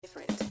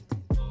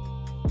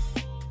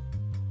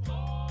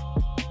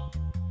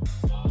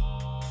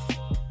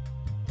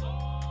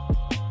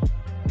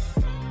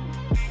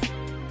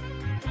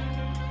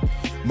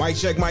Mic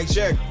check, mic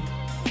check.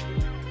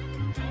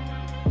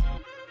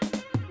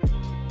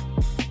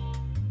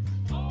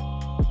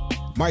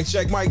 Mic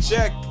check, mic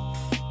check.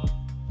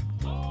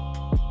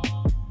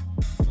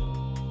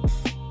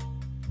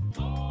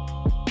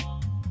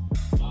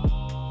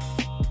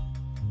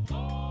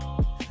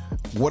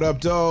 What up,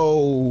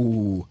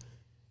 though?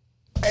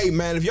 Hey,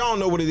 man, if y'all don't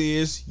know what it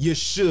is, you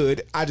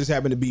should. I just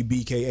happen to be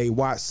BKA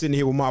Watts, sitting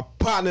here with my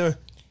partner.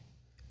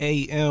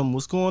 AM,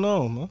 what's going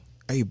on, man?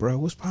 Hey, bro,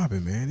 what's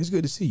poppin', man? It's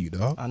good to see you,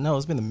 dog. I know,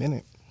 it's been a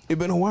minute. It's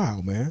been a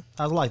while, man.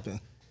 How's life been?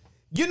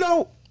 You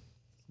know,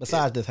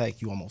 besides the fact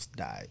you almost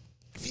died.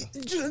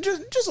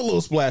 Just a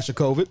little splash of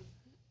COVID.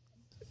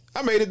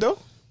 I made it, though.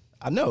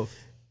 I know.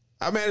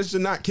 I managed to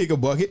not kick a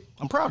bucket.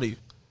 I'm proud of you.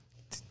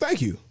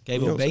 Thank you.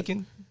 Gave up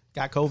bacon.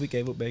 Got COVID,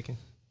 gave up bacon.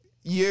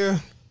 Yeah.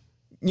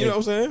 You know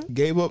what I'm saying?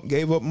 Gave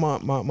up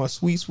my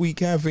sweet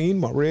caffeine,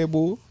 my Red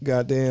Bull.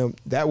 Goddamn,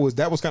 that was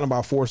kind of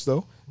by force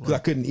though, because I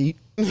couldn't eat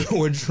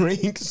or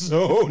drink.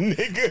 So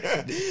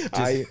nigga,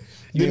 I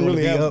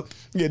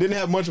didn't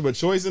have much of a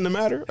choice in the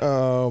matter.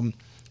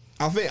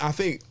 I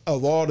think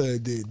of all the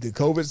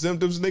COVID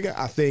symptoms, nigga,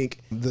 I think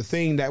the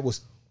thing that was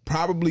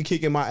probably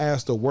kicking my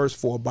ass the worst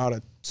for about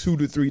a 2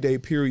 to 3 day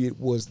period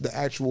was the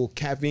actual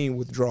caffeine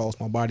withdrawals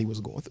my body was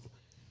going through.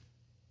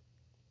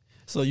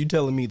 So you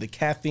telling me the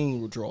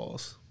caffeine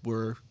withdrawals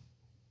were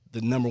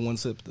the number one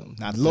symptom,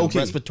 not Low the key.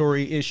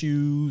 Respiratory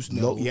issues?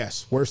 No.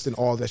 Yes, worse than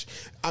all that.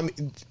 I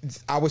mean,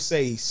 I would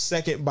say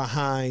second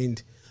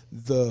behind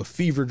the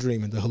fever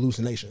dreaming, the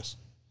hallucinations.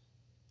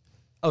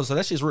 Oh, so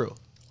that shit's real.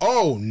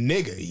 Oh,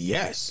 nigga,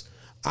 yes.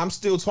 I'm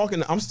still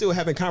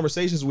having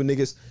conversations with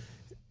niggas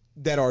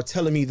that are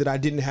telling me that I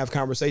didn't have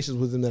conversations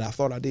with them that I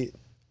thought I did.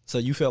 So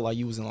you felt like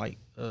you was in like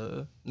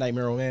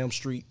Nightmare on Elm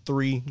Street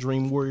 3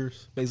 Dream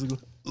Warriors, basically?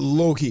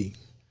 Low key.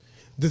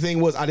 The thing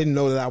was, I didn't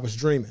know that I was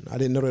dreaming. I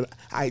didn't know that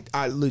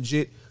I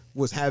legit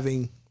was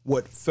having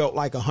what felt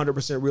like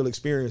 100% real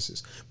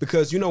experiences.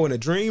 Because, you know, in a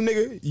dream,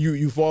 nigga,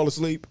 you fall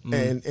asleep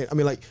and I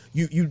mean, like,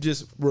 you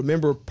just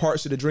remember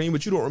parts of the dream,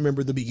 but you don't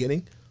remember the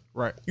beginning.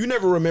 Right. You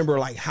never remember,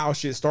 like, how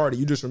shit started.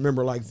 You just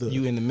remember, like,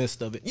 you in the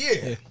midst of it.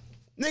 Yeah.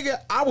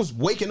 Nigga, I was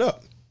waking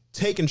up,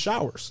 taking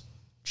showers,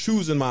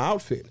 choosing my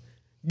outfit,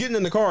 getting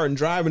in the car and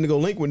driving to go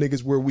link with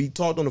niggas where we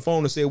talked on the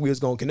phone and said we was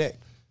going to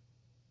connect.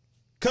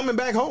 Coming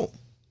back home,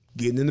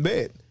 getting in the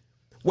bed,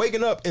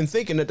 waking up and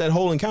thinking that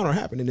whole encounter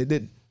happened, and it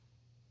didn't.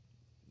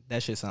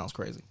 That shit sounds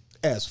crazy.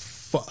 As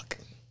fuck.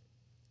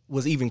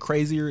 What's even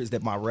crazier is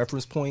that my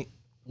reference point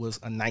was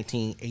a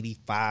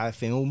 1985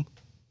 film.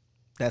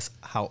 That's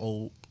how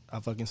old I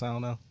fucking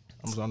sound now.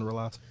 I'm starting to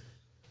realize.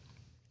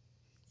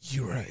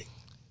 You're right.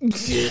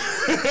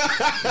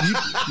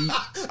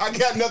 I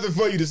got nothing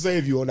for you to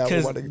save you on that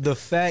one. Because the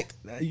fact,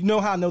 you know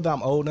how I know that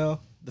I'm old now?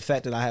 The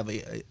fact that I have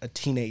a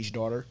teenage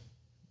daughter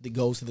that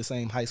goes to the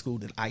same high school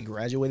that I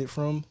graduated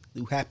from,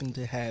 who happened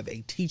to have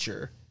a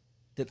teacher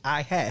that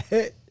I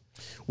had.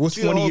 Well,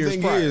 see, 20 the whole years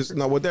thing prior. is,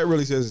 no, what that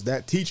really says is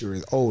that teacher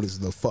is old as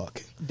the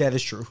fuck. That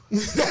is true.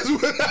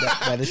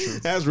 that is true.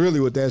 That's really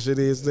what that shit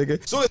is,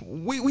 nigga. So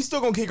we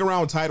still gonna kick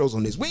around titles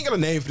on this. We ain't got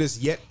a name for this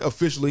yet,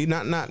 officially.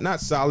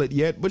 Not solid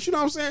yet, but you know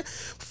what I'm saying?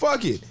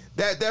 Fuck it.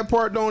 That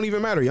part don't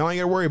even matter. Y'all ain't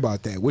gotta worry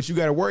about that. What you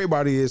gotta worry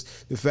about is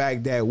the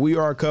fact that we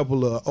are a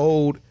couple of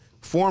old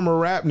former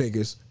rap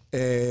niggas,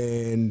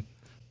 and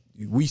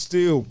we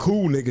still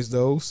cool niggas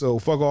though. So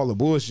fuck all the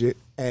bullshit,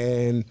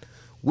 and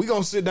we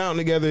gonna sit down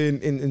together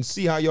and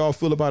see how y'all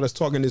feel about us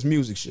talking this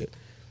music shit.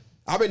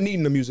 I've been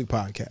needing a music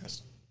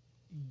podcast.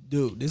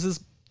 Dude, this is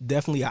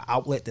definitely an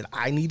outlet that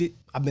I needed.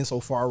 I've been so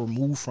far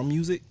removed from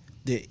music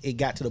that it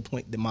got to the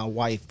point that my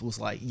wife was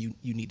like, you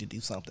need to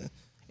do something.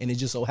 And it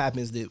just so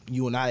happens that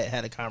you and I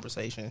had a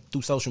conversation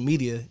through social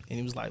media, and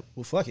it was like,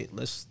 well, fuck it.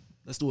 Let's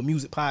do a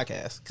music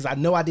podcast. Because I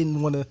know I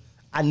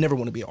never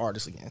want to be an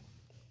artist again.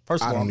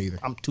 First of all, don't either.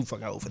 I'm too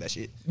fucking old for that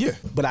shit. Yeah.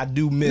 But I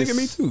do miss. Nigga,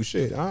 me too.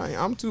 Shit.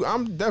 I'm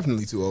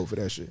definitely too old for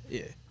that shit.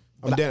 Yeah.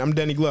 I'm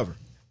Danny Glover.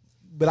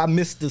 But I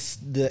miss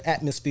the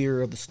atmosphere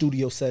of the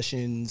studio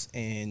sessions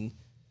and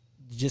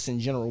just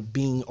in general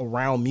being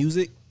around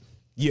music.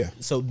 Yeah.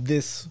 So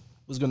this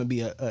was going to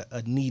be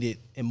a needed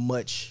and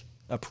much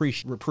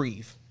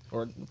reprieve,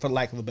 or for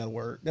lack of a better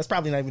word. That's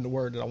probably not even the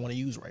word that I want to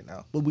use right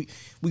now. But we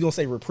going to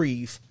say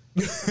reprieve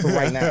for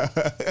right now.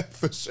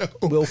 For sure.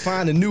 We'll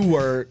find a new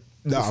word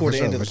before the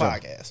end of the sure.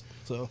 podcast.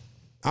 So,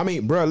 I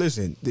mean, bro,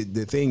 listen,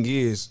 the thing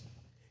is,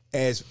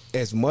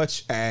 as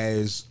much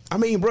as, I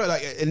mean, bro,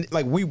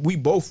 like we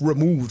both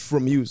removed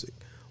from music,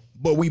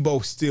 but we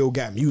both still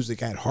got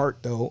music at heart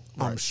though.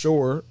 Right. I'm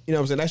sure, you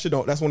know what I'm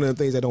saying? That's one of the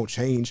things that don't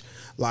change.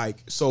 Like,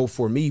 so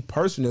for me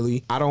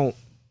personally, I don't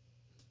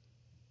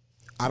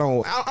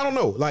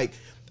know. Like,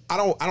 I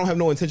don't have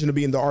no intention of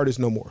being the artist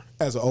no more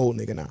as an old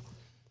nigga now.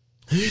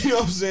 You know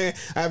what I'm saying?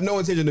 I have no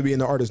intention of being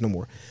the artist no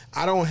more.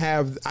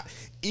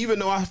 Even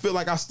though I feel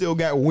like I still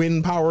got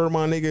wind power,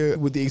 my nigga,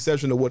 with the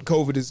exception of what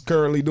COVID is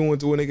currently doing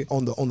to a nigga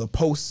on the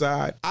post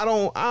side, I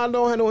don't have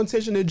no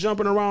intention of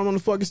jumping around on the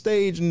fucking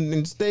stage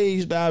and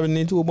stage diving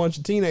into a bunch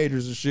of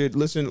teenagers and shit.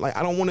 Listen, like,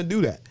 I don't want to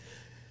do that.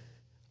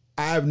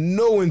 I have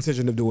no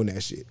intention of doing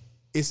that shit.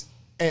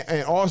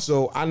 And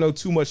also I know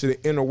too much of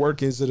the inner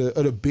workings of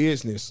the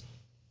business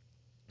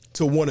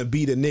to want to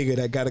be the nigga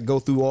that got to go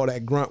through all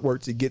that grunt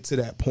work to get to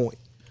that point.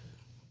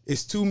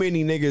 It's too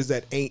many niggas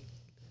that ain't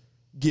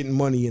getting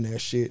money in that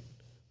shit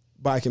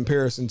by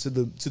comparison to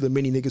the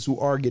many niggas who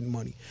are getting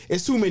money.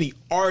 It's too many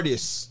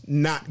artists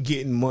not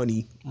getting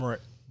money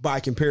by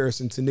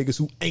comparison to niggas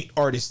who ain't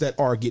artists that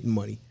are getting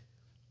money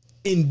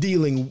in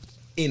dealing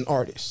in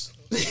artists.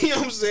 You know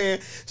what I'm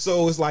saying?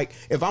 So it's like,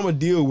 if I'm going to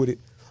deal with it,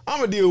 I'm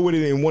going to deal with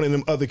it in one of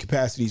them other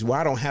capacities where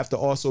I don't have to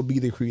also be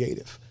the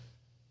creative.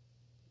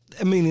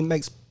 I mean, it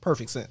makes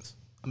perfect sense.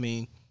 I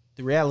mean,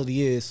 the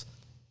reality is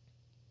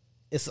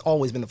it's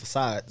always been a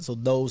facade. So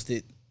those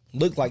that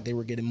looked like they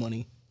were getting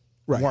money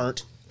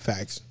weren't.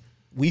 Facts.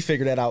 We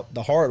figured that out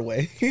the hard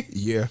way.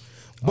 Yeah.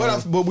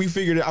 But we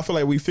figured it. I feel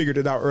like we figured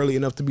it out early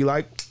enough to be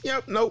like,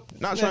 yep, nope,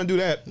 not trying to do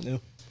that. Yeah.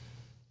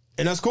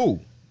 And that's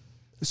cool.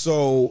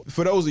 So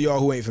for those of y'all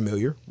who ain't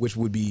familiar, which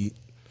would be,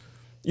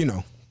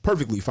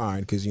 perfectly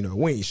fine because,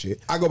 we ain't shit.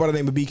 I go by the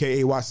name of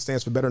BKA Watts. It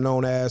stands for better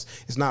known as.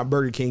 It's not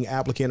Burger King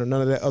applicant or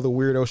none of that other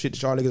weirdo shit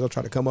that y'all niggas will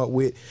try to come up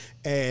with.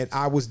 And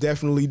I was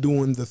definitely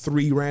doing the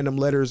 3 random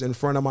letters in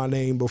front of my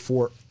name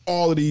before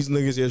all of these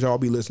niggas that y'all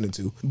be listening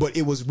to. But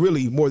it was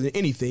really, more than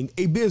anything,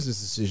 a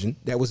business decision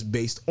that was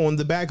based on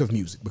the back of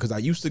music because I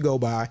used to go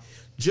by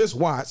just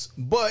Watts,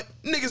 but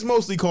niggas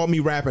mostly called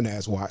me rapping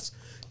ass Watts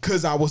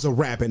because I was a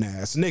rapping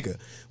ass nigga.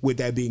 With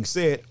that being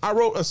said, I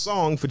wrote a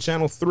song for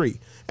Channel 3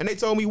 and they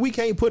told me we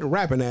can't put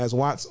rapping ass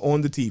Watts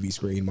on the TV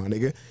screen, my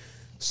nigga.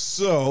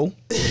 So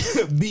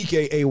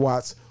BKA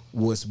Watts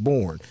was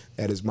born.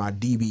 That is my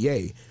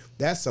DBA.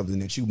 That's something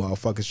that you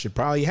motherfuckers should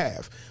probably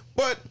have.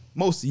 But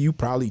most of you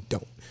probably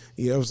don't.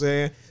 You know what I'm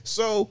saying?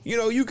 So,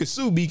 you could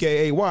sue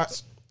BKA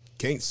Watts.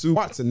 Can't sue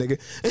Watson, nigga.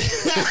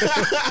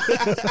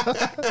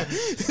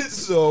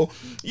 So,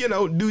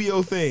 do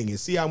your thing and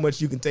see how much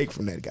you can take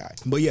from that guy.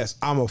 But yes,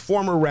 I'm a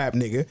former rap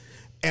nigga,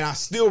 and I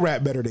still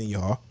rap better than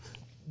y'all.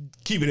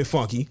 Keeping it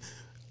funky.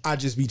 I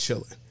just be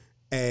chilling.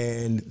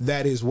 And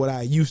that is what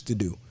I used to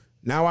do.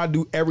 Now I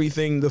do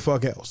everything the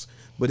fuck else.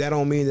 But that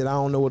don't mean that I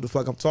don't know what the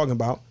fuck I'm talking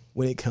about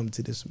when it comes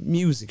to this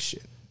music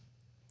shit.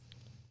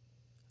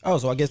 Oh,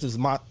 so I guess this is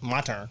my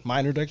turn, my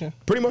introduction?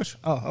 Pretty much.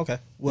 Oh, okay.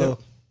 Well,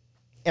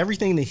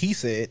 everything that he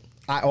said,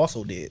 I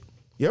also did.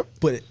 Yep.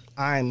 But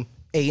I'm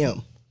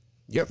AM.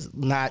 Yep. It's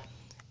not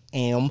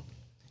AM.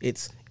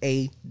 It's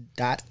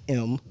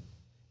A.M.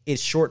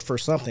 It's short for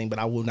something, but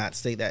I will not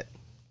say that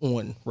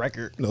on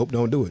record. Nope,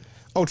 don't do it.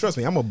 Oh, trust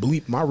me, I'm going to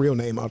bleep my real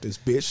name out this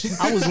bitch.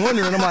 I was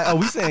wondering, I'm like, are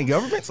we saying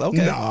governments?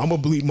 Okay. Nah, I'm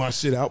going to bleep my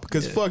shit out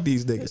because fuck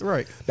these niggas.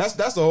 Right. That's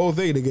the whole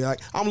thing, nigga. Like,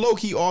 I'm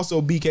low-key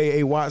also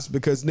BKA Watts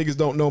because niggas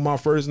don't know my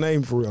first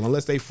name for real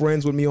unless they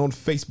friends with me on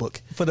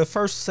Facebook. For the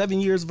first 7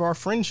 years of our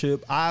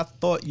friendship, I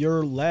thought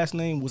your last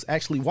name was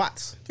actually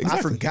Watts. Exactly.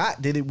 I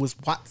forgot that it was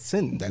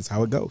Watson. That's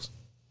how it goes.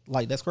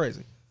 Like, that's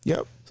crazy.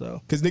 Yep. So,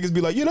 because niggas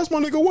be like, yeah, that's my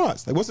nigga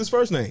Watts. Like, what's his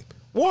first name?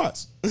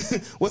 Watts.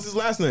 What's his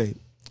last name?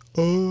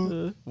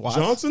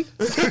 Johnson.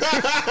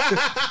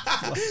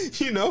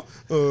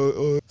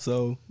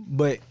 So,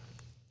 but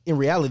in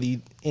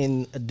reality,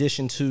 in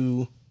addition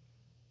to,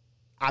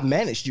 I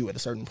managed you at a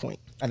certain point,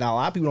 and a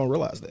lot of people don't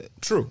realize that.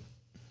 True.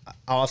 I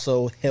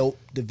also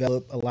helped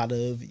develop a lot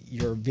of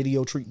your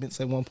video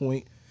treatments at one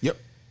point. Yep.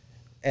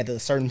 At a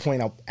certain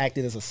point, I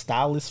acted as a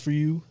stylist for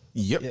you.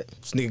 Yep. Yeah.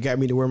 This nigga got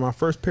me to wear my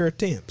first pair of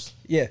Timbs.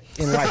 Yeah,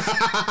 in life.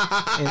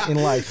 in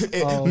life.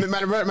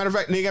 Matter of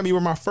fact, nigga got me to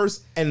wear my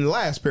first and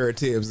last pair of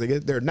Timbs,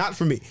 nigga. They're not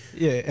for me.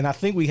 Yeah, and I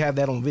think we have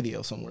that on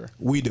video somewhere.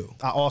 We do.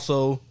 I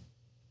also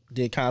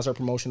did concert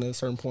promotion at a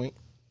certain point.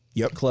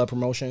 Yep. Club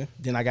promotion.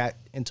 Then I got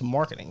into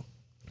marketing.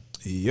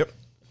 Yep.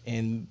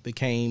 And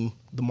became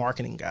the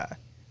marketing guy.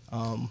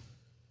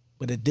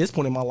 But at this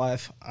point in my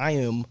life, I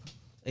am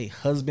a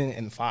husband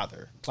and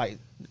father. Like,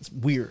 it's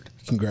weird.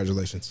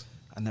 Congratulations.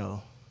 I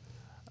know.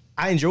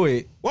 I enjoy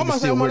it. Well, I'm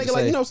not saying, like,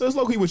 so it's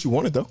low-key what you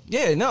wanted, though.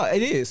 Yeah, no,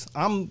 it is.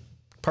 I'm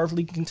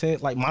perfectly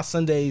content. Like, my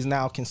Sundays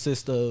now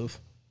consist of,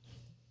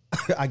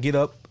 I get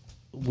up,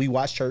 we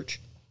watch church,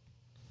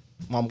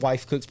 my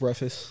wife cooks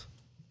breakfast,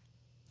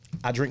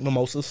 I drink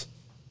mimosas.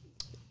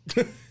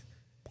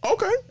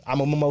 Okay.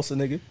 I'm a mimosa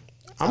nigga.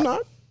 I'm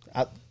not.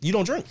 You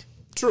don't drink.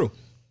 True.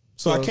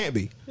 So I can't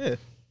be. Yeah.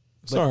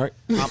 It's all right.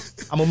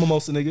 I'm a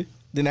mimosa nigga.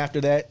 Then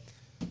after that,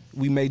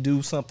 we may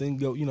do something,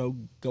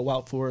 go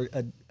out for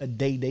a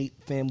day date,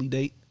 family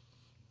date.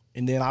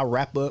 And then I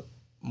wrap up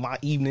my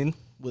evening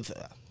with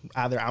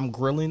either I'm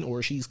grilling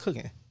or she's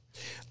cooking.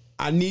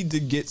 I need to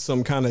get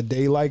some kind of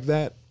day like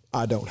that.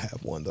 I don't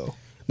have one, though.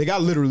 Nigga, I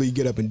literally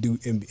get up and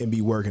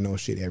be working on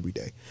shit every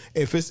day.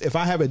 If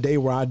I have a day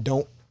where I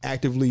don't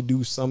actively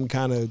do some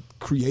kind of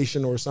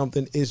creation or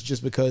something, it's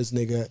just because,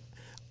 nigga,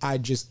 I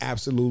just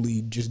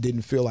absolutely just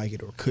didn't feel like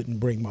it or couldn't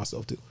bring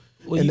myself to.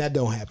 Well, and that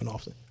don't happen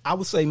often. I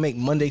would say make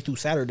Monday through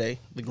Saturday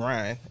the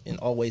grind and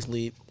always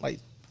leave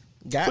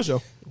for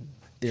sure.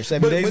 There's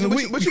 7 days a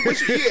week. But you know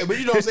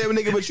what I'm saying,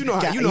 nigga. But you know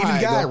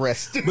how God it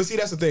rest. But see,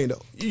 that's the thing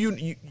though.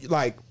 You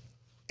like,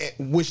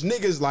 which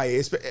niggas like,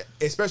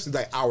 especially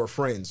like our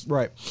friends,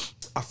 Right.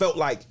 I felt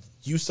like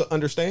used to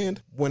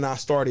understand when I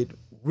started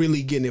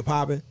really getting it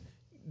popping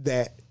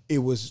that it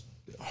was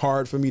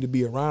hard for me to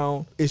be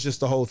around. It's just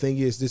the whole thing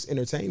is this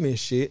entertainment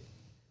shit.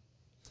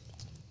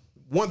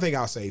 One thing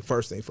I'll say,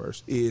 first thing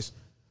first, is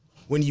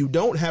when you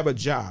don't have a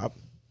job,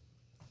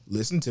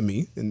 listen to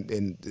me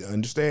and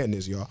understand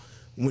this, y'all.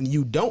 When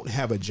you don't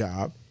have a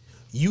job,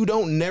 you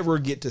don't never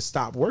get to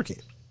stop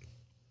working.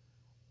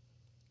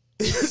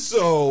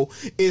 So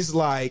it's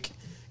like,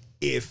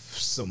 if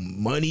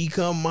some money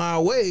come my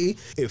way,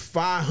 if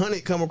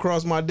 500 come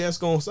across my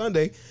desk on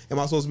Sunday, am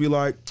I supposed to be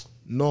like,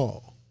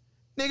 no?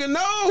 Nigga,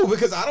 no,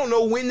 because I don't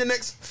know when the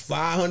next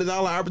 $500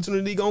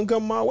 opportunity gonna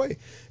come my way.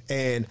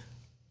 And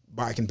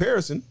by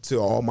comparison to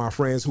all my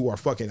friends who are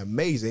fucking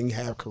amazing,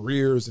 have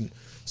careers and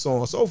so on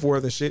and so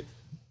forth and shit,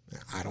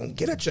 I don't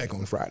get a check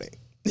on Friday.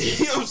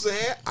 You know what I'm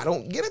saying? I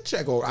don't get a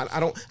check on.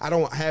 I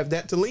don't have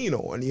that to lean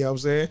on. You know what I'm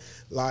saying?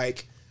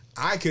 Like,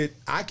 I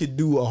could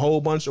do a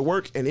whole bunch of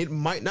work and it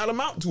might not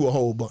amount to a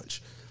whole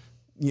bunch.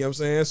 You know what I'm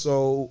saying?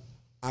 So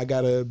I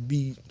gotta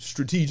be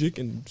strategic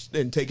and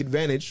take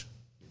advantage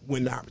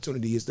when the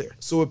opportunity is there.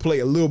 So it play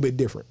a little bit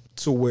different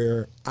to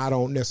where I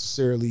don't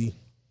necessarily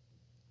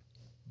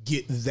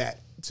get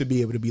that to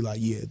be able to be like,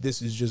 yeah,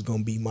 this is just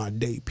gonna be my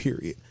day,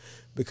 period.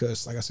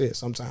 Because like I said,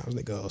 sometimes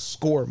a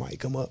score might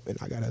come up and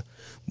I gotta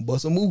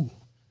bust a move.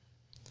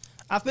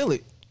 I feel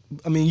it.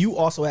 I mean, you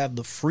also have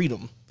the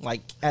freedom.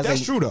 Like,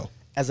 That's true though.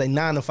 As a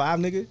 9-to-5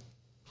 nigga,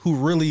 who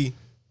really,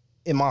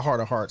 in my heart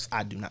of hearts,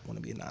 I do not want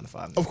to be a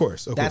 9-to-5 nigga. Of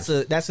course.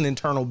 That's an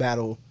internal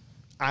battle.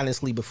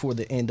 Honestly, before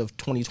the end of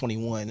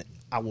 2021,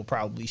 I will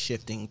probably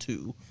shifting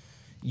to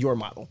your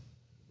model.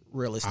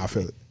 Realistically, I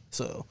feel it.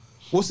 So,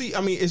 well, see,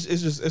 I mean,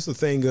 it's a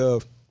thing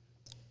of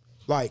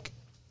like,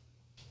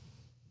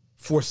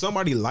 for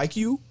somebody like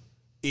you,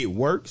 it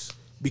works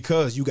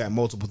because you got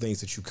multiple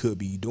things that you could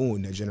be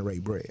doing that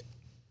generate bread.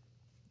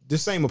 The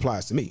same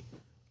applies to me.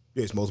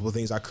 There's multiple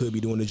things I could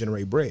be doing to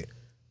generate bread.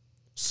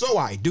 So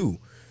I do.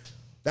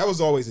 That was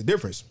always the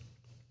difference.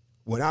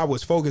 When I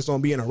was focused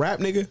on being a rap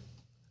nigga,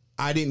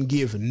 I didn't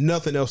give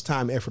nothing else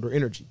time, effort, or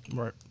energy.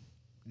 right.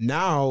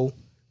 Now,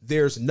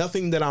 there's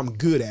nothing that I'm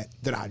good at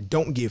that I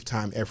don't give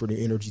time, effort, or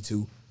energy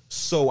to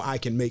so I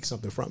can make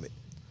something from it.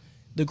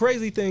 The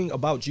crazy thing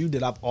about you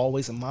that I've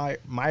always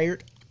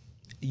admired,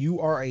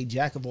 you are a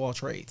jack of all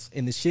trades.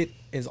 And the shit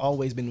has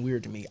always been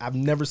weird to me. I've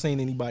never seen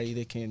anybody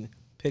that can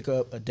pick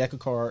up a deck of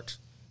cards,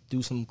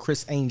 do some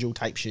Chris Angel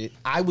type shit.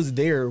 I was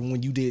there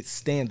when you did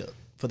stand up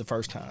for the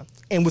first time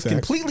and was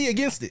completely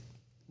against it.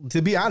 To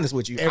be honest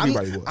with you,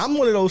 everybody was. I'm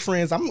one of those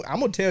friends. I'm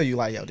gonna tell you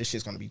like, yo, this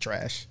shit's gonna be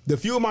trash. The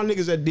few of my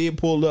niggas that did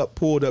pulled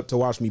up to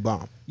watch me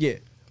bomb. Yeah,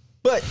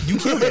 but you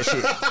killed that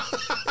shit.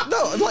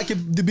 No, like,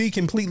 to be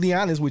completely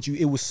honest with you,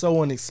 it was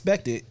so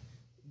unexpected.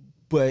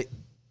 But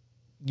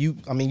you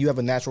have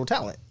a natural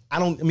talent.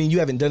 You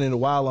haven't done it in a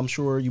while. I'm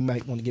sure you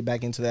might want to get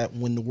back into that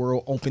when the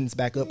world opens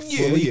back up.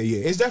 Yeah.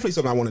 It's definitely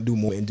something I want to do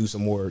more and do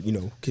some more,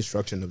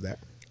 construction of that.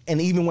 And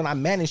even when I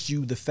managed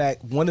you,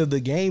 one of the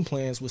game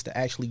plans was to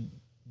actually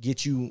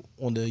get you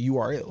on the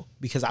URL,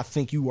 because I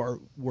think you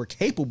were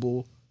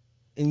capable,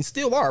 and you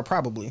still are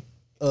probably,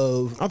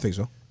 I think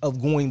so,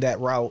 of going that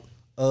route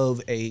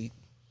of a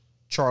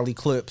Charlie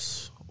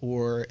Clips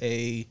or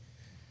a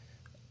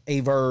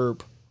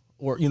Verb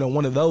or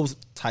one of those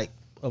type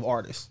of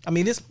artists. I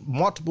mean, there's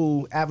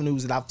multiple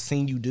avenues that I've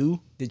seen you do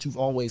that you've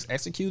always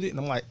executed, and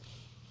I'm like,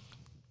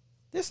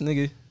 this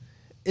nigga,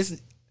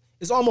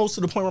 it's almost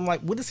to the point where I'm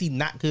like, what is he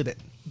not good at?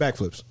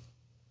 Backflips.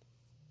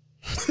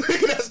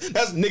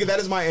 That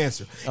is my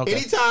answer. Okay.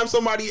 Anytime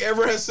somebody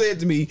ever has said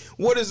to me,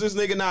 what is this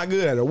nigga not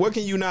good at, or what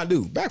can you not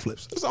do?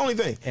 Backflips. That's the only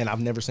thing. And I've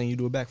never seen you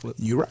do a backflip.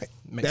 You're right.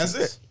 That's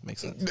it.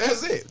 Makes sense.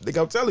 That's it. Like,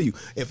 I'm telling you,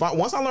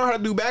 once I learn how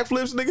to do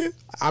backflips, nigga,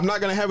 I'm not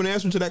gonna have an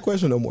answer to that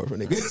question no more for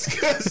niggas,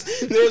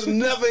 because there's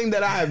nothing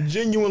that I have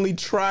genuinely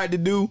tried to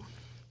do.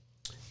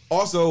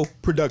 Also,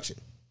 production.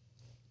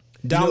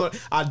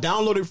 I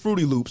downloaded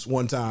Fruity Loops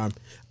one time.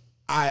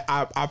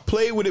 I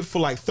played with it for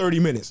like 30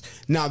 minutes.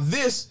 Now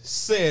this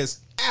says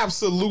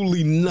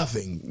absolutely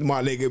nothing,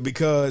 my nigga,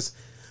 because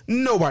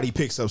nobody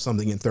picks up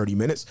something in 30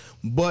 minutes.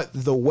 But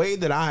the way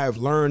that I have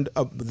learned,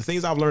 the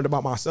things I've learned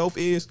about myself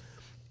is,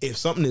 if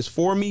something is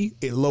for me,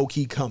 it low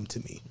key come to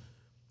me.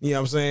 You know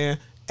what I'm saying?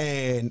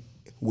 And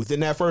within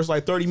that first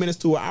like 30 minutes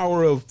to an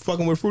hour of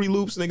fucking with Fruity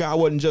Loops, nigga, I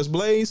wasn't just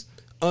Blaze.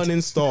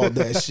 Uninstalled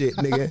that shit,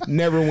 nigga.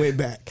 Never went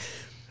back.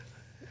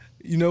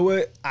 You know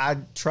what? I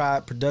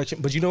tried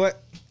production, but you know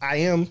what?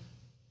 I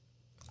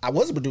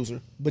was a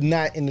producer, but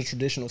not in the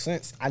traditional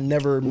sense. I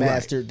never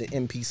mastered the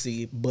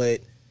MPC,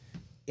 but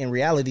in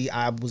reality,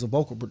 I was a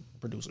vocal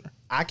producer.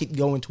 I could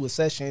go into a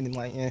session and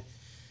like,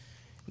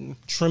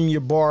 trim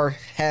your bar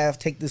half,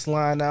 take this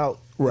line out.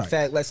 Right. In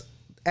fact, let's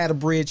add a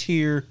bridge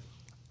here.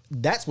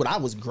 That's what I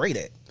was great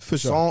at. For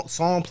sure.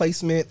 Song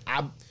placement.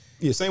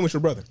 Same with your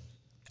brother.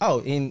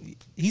 Oh, and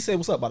he said,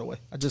 what's up, by the way?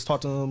 I just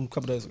talked to him a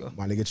couple days ago.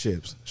 My nigga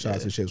Chips. Shout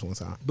out to Chips one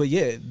time. But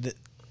yeah,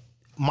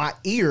 my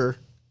ear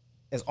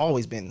has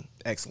always been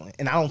excellent.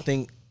 And I don't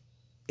think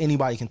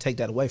anybody can take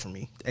that away from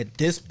me. At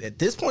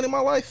this point in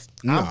my life,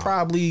 No. I'm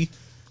probably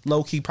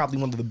low key probably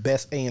one of the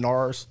best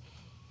A&Rs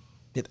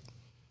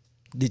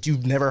that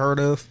you've never heard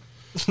of.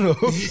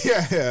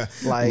 Yeah,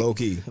 Like low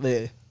key,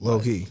 yeah. low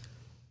key.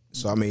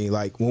 So I mean,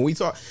 like when we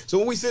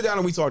sit down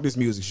and we talk this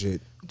music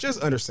shit, just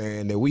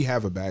understand that we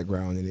have a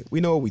background in it.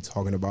 We know what we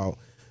talking about.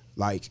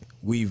 Like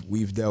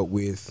we've dealt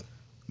with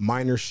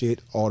minor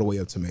shit all the way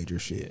up to major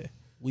shit. Yeah.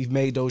 We've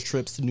made those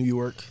trips to New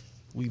York.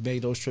 We've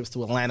made those trips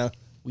to Atlanta.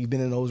 We've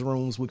been in those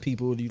rooms with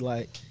people that you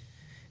like,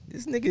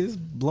 this nigga is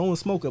blowing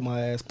smoke up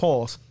my ass.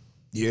 Pause.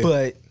 Yeah.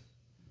 But,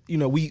 you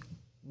know, we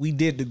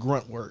did the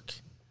grunt work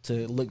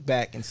to look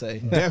back and say.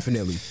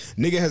 Definitely.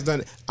 Nigga has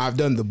done, I've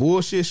done the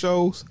bullshit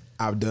shows.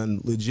 I've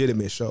done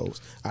legitimate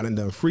shows. I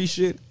done free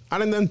shit. I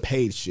done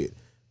paid shit.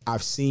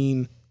 I've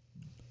seen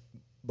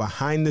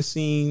behind the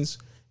scenes.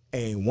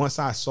 And once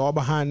I saw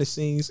behind the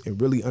scenes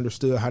and really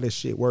understood how this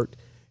shit worked,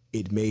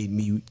 it made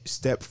me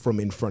step from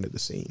in front of the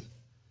scene.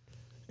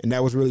 And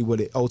that was really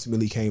what it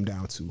ultimately came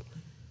down to.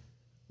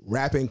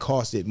 Rapping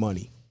costed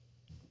money.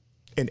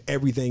 And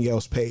everything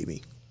else paid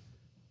me.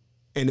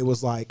 And it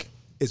was like,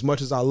 as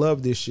much as I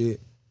love this shit,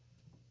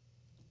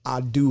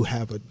 I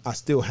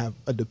still have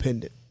a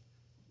dependent.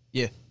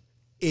 Yeah.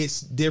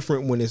 It's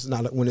different when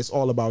it's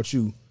all about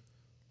you.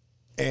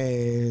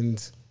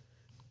 And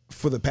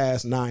for the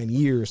past 9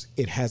 years,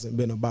 it hasn't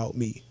been about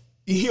me.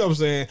 You know what I'm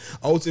saying?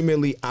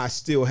 Ultimately, I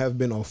still have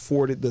been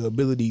afforded the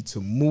ability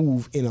to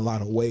move in a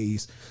lot of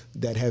ways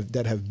that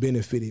have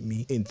benefited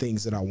me in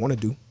things that I want to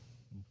do.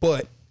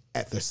 But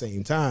at the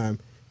same time,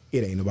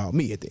 it ain't about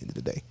me at the end of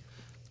the day.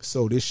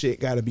 So this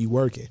shit got to be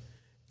working.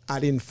 I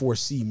didn't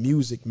foresee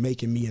music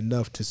making me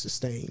enough to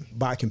sustain.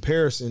 By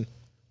comparison,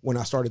 when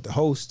I started to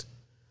host,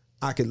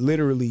 I could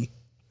literally,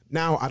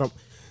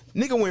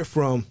 nigga went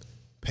from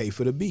pay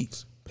for the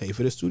beats, pay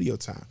for the studio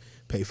time,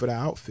 pay for the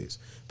outfits,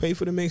 pay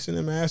for the mixing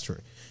and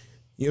mastering.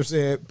 You know what I'm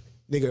saying?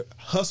 Nigga,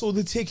 hustle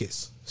the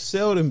tickets,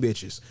 sell them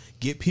bitches,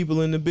 get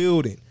people in the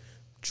building,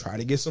 try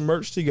to get some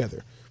merch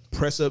together,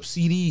 press up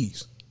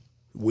CDs,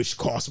 which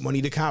costs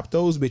money to cop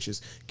those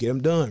bitches, get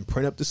them done,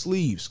 print up the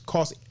sleeves,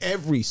 cost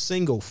every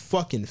single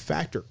fucking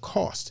factor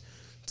cost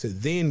to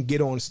then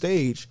get on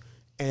stage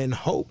and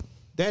hope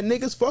that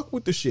niggas fuck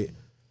with the shit.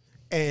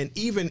 And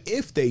even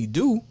if they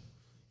do,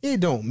 it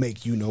don't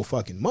make you no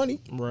fucking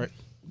money. Right.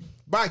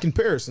 By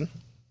comparison,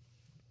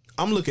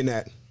 I'm looking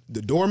at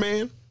the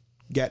doorman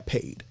got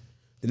paid.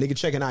 The nigga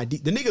checking ID.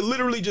 The nigga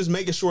literally just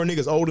making sure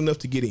niggas old enough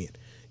to get in.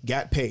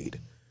 Got paid.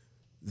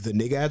 The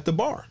nigga at the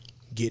bar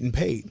getting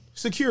paid.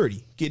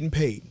 Security getting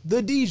paid.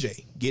 The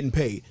DJ getting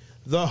paid.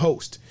 The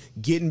host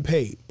getting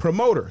paid.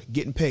 Promoter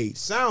getting paid.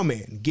 Sound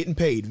man getting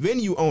paid.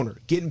 Venue owner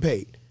getting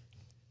paid.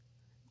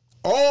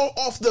 All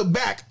off the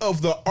back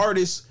of the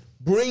artist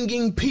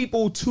bringing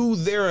people to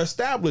their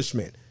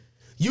establishment.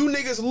 You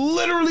niggas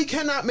literally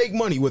cannot make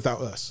money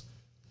without us.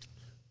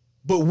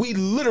 But we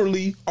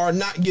literally are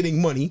not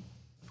getting money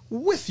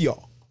with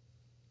y'all.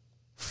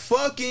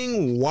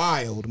 Fucking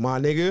wild, my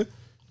nigga.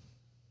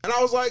 And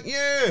I was like,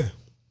 yeah,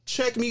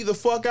 check me the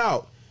fuck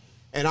out.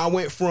 And I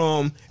went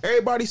from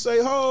everybody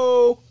say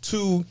ho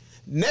to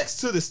next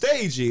to the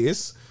stage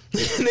is,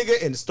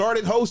 nigga, and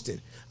started hosting.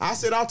 I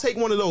said, I'll take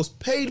one of those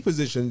paid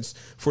positions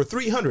for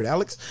 $300,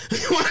 Alex.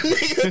 My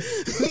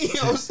nigga, you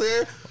know what I'm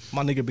saying?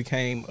 My nigga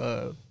became,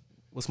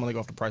 what's my nigga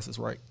off The Price Is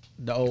Right?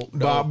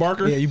 Bob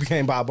Barker? Yeah, you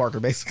became Bob Barker,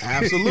 basically.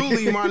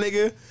 Absolutely, my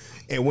nigga.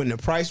 And when the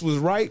price was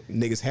right,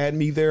 niggas had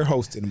me there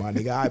hosting, my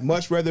nigga. I'd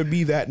much rather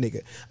be that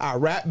nigga. I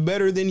rap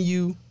better than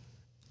you,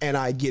 and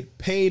I get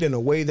paid in a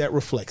way that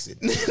reflects it.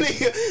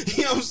 Nigga,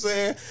 you know what I'm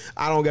saying?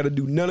 I don't got to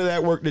do none of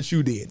that work that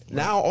you did. Right.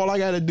 Now all I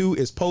got to do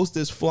is post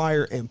this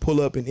flyer and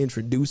pull up and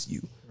introduce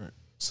you. Right.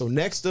 So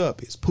next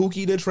up is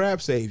Pookie the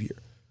Trap Savior,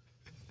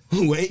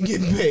 who ain't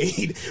getting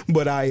paid,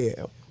 but I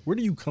am. Where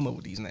do you come up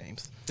with these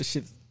names? This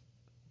shit.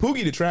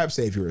 Pookie the Trap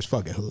Savior is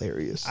fucking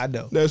hilarious. I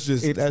know. That's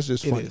just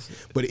funny.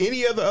 But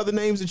any other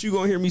names that you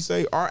gonna hear me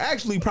say are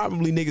actually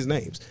probably niggas'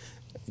 names.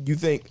 You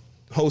think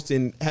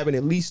hosting, having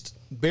at least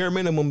bare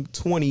minimum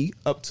 20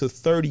 up to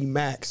 30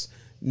 max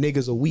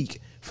niggas a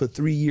week for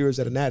 3 years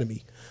at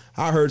Anatomy.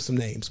 I heard some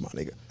names, my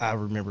nigga. I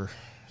remember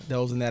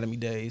those Anatomy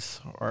days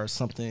are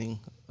something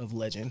of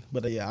legend.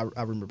 But yeah,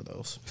 I remember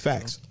those.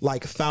 Facts.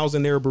 Like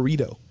Thousandaire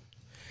Burrito.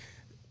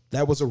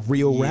 That was a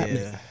real rap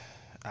name.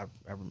 I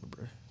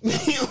remember. You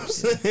know what I'm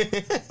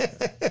saying?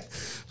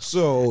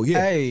 So,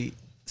 yeah. Hey,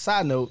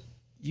 side note,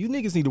 you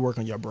niggas need to work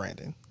on your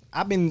branding.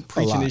 I've been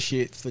preaching this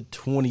shit for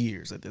 20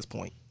 years at this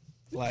point.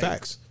 Like,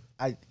 facts.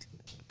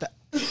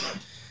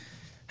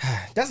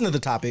 That's another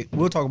topic.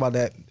 We'll talk about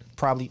that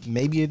probably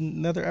maybe in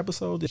another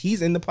episode.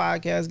 He's in the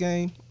podcast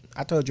game.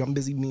 I told you I'm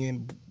busy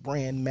being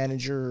brand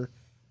manager,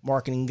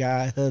 marketing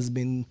guy,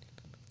 husband,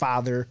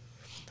 father.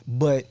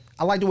 But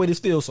I like the way this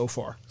feels so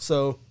far.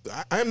 So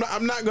I'm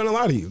not gonna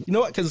lie to you. You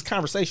know what? Because it's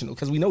conversational.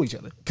 Because we know each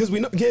other. Because we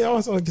know. Yeah,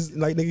 also because you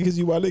my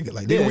nigga.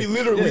 Like nigga, we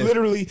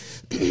literally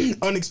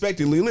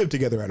unexpectedly lived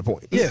together at a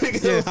point. Yeah, You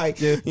know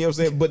what I'm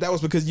saying? But that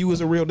was because you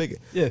was a real nigga.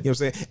 Yeah. You know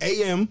what I'm saying?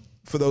 AM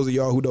for those of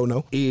y'all who don't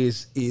know,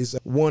 is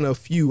one of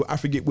few, I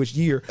forget which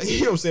year, you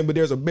know what I'm saying, but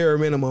there's a bare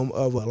minimum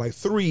of like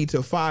 3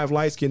 to 5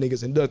 light-skinned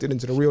niggas inducted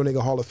into the Real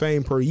Nigga Hall of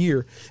Fame per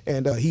year,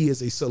 and he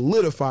is a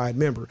solidified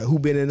member who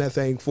been in that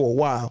thing for a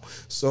while.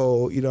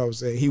 So, you know what I'm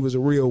saying, he was a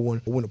real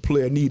one when a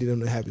player needed him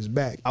to have his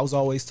back. I was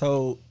always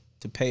told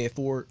to pay it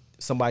forward.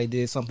 Somebody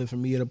did something for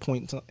me at a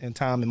point in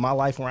time in my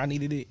life where I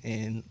needed it,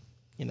 and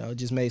you know, it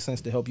just made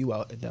sense to help you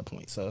out at that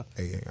point. So,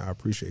 hey, I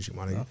appreciate you,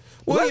 my nigga.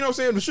 Well, you know what I'm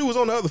saying? The shoe was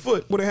on the other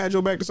foot. Would have had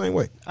your back the same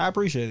way. I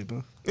appreciate it,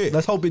 man. Yeah.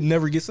 Let's hope it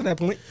never gets to that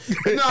point.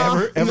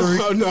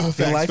 No,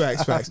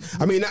 facts.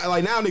 I mean,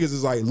 like now niggas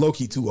is like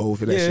low-key too old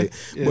for that shit.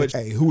 Yeah. But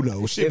hey, who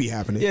knows? Shit be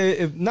happening. Yeah,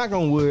 if knock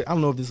on wood, I don't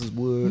know if this is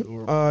wood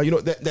or you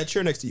know that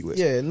chair next to you is.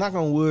 Yeah, knock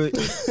on wood.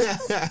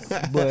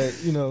 But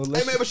you know,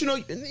 hey man, but you know,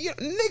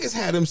 niggas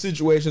had them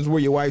situations where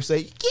your wife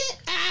say,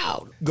 "Get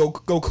out, go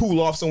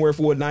cool off somewhere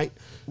for a night."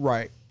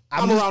 Right.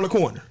 I'm around the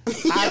corner.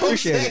 I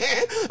appreciate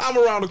it. I'm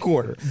around the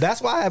corner.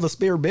 That's why I have a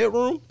spare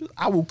bedroom.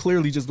 I will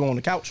clearly just go on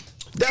the couch.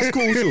 That's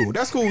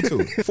cool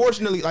too.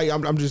 Fortunately, like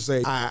I'm just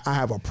saying, I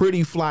have a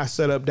pretty fly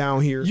setup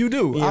down here. You do.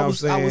 You know what I'm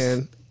saying? I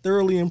was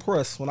thoroughly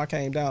impressed when I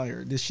came down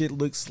here. This shit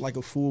looks like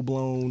a full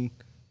blown.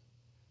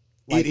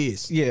 It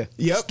is. Yeah.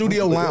 Yep.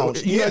 Studio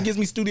lounge. You know, it gives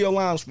me studio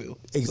lounge feel.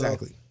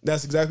 Exactly. So,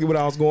 that's exactly what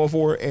I was going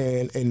for,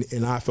 and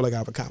I feel like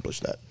I've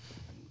accomplished that.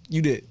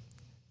 You did.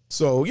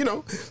 So, you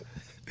know.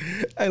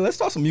 Hey, let's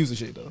talk some music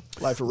shit though.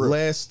 Like for real.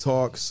 Let's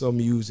talk some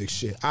music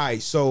shit. All right,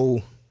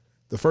 so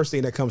the first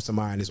thing that comes to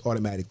mind is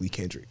automatically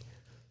Kendrick.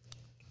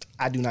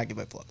 I do not give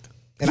a fuck.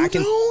 And you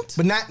don't?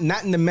 But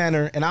not in the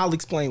manner, and I'll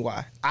explain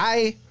why.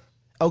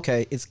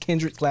 It's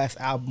Kendrick's last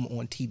album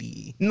on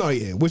TDE. No,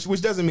 yeah,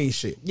 which doesn't mean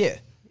shit. Yeah.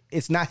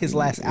 It's not his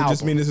last album. It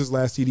just means it's his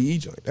last TDE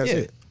joint. That's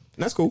it.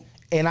 That's cool.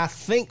 And I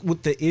think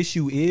what the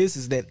issue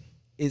is that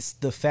it's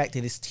the fact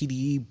that it's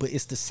TDE, but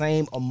it's the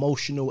same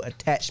emotional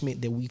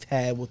attachment that we've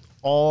had with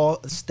all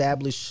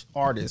established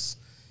artists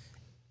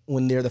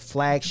when they're the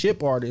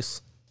flagship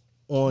artists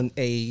on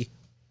a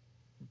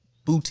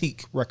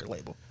boutique record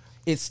label.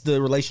 It's the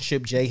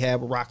relationship Jay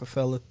had with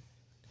Rockefeller,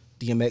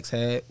 DMX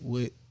had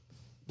with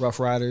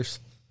Rough Riders.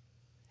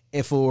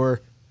 And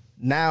for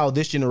now,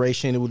 this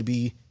generation, it would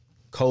be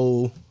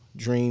Cole,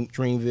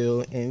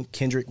 Dreamville, and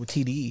Kendrick with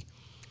TDE.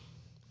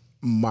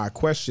 My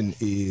question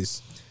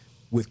is,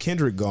 with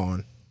Kendrick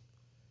gone,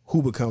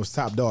 who becomes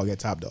top dog at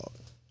Top Dog?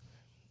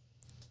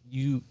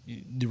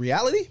 The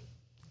reality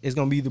is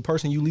going to be the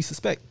person you least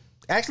suspect.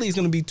 Actually, it's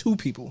going to be 2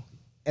 people,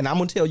 and I'm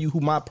going to tell you who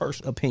my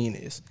personal opinion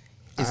is.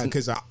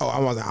 Because I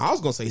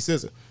was going to say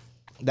SZA.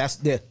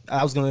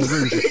 I was going to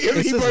agree with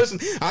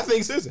you. I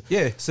think SZA.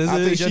 Yeah,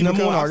 SZA is your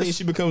number one artist. I think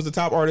she becomes the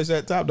top artist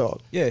at Top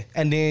Dog. Yeah,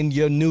 and then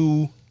your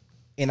new,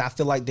 and I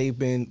feel like they've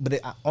been, but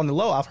on the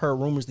low, I've heard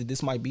rumors that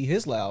this might be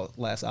his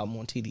last album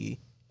on TDE.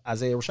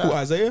 Isaiah Rashad. Who,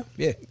 Isaiah?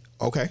 Yeah.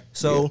 Okay.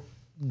 So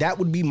that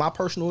would be my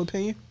personal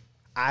opinion.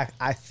 I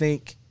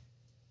think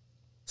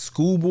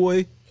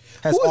Schoolboy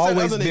has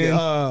always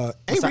been.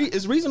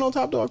 Is Reason on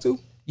Top Dog too?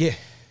 Yeah.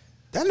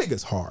 That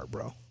nigga's hard,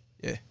 bro.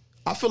 Yeah.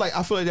 I feel like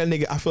that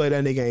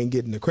nigga ain't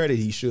getting the credit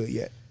he should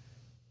yet.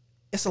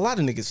 It's a lot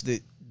of niggas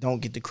that don't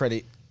get the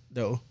credit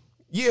though.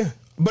 Yeah.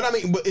 But I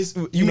mean, it's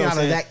you mean out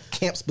of that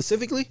camp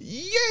specifically?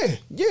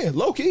 Yeah,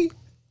 low key.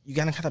 You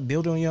gotta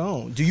build on your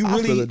own. Do you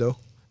really? I feel it though.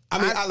 I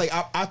mean,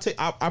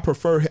 I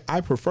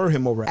prefer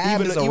him over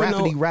Ab. Is a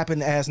rapidy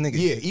rapping ass nigga.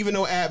 Yeah, even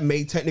though Ab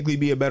may technically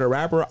be a better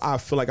rapper, I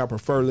feel like I'd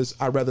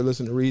rather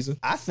listen to Reason.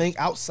 I think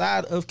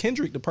outside of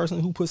Kendrick, the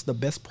person who puts the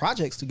best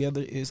projects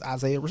together is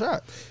Isaiah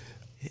Rashad.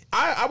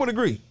 I would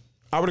agree.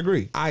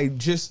 I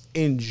just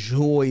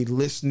enjoy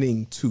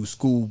listening to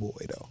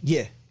Schoolboy though.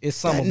 Yeah, it's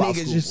something about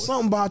Schoolboy. Just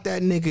something about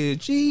that nigga.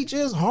 He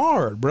just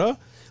hard, bruh.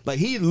 Like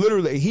he's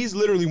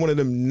literally one of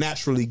them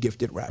naturally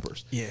gifted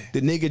rappers. Yeah. The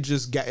nigga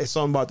just got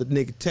something about the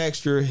nigga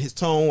texture, his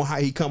tone,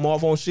 how he come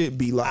off on shit.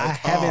 Be like, I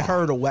haven't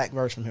heard a whack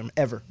verse from him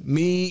ever.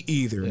 Me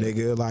either,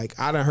 nigga. Like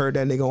I done heard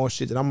that nigga on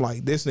shit that I'm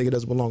like, this nigga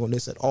doesn't belong on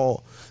this at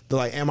all. The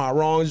like, Am I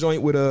Wrong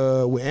joint with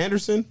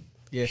Anderson?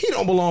 Yeah. He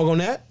don't belong on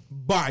that.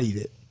 Bodied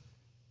it.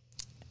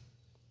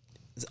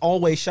 It's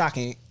always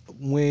shocking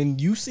when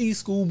you see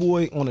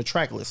Schoolboy on a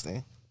track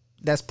listing.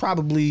 That's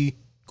probably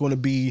going to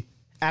be.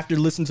 After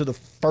listening to the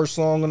first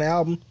song on the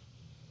album,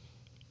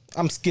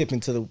 I'm skipping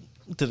to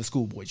the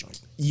Schoolboy joint.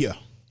 Yeah,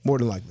 more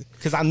than likely.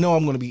 Because I know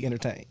I'm going to be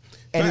entertained.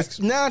 And it's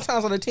 9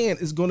 times out of 10,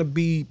 it's going to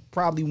be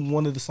probably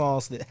one of the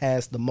songs that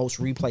has the most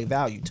replay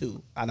value,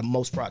 too, out of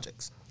most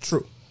projects.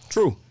 True.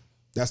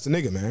 That's the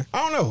nigga, man.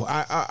 I don't know.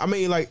 I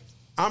mean, like,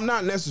 I'm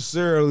not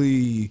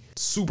necessarily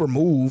super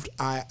moved.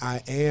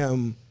 I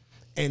am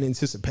in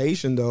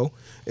anticipation, though.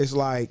 It's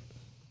like,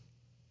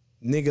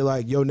 nigga,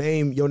 like your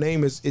name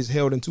is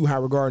held in too high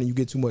regard and you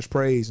get too much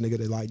praise, nigga,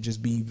 to like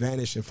just be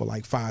vanishing for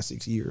like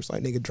 5-6 years.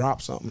 Like, nigga,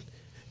 drop something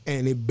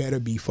and it better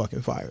be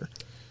fucking fire.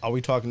 Are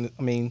we talking,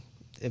 I mean,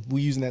 if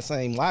we using that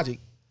same logic,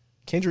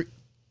 Kendrick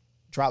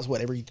drops what,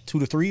 every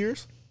 2 to 3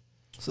 years?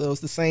 So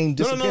it's the same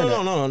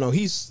No.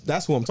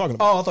 That's who I'm talking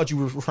about. Oh, I thought you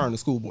were referring to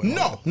Schoolboy.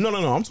 No.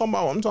 I'm talking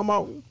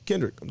about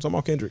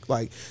Kendrick.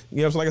 Like,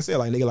 you know, like I said,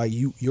 like nigga, like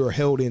you're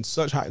held in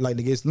such high, like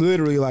nigga, it's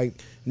literally like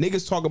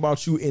niggas talk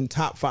about you in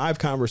top 5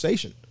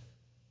 conversation.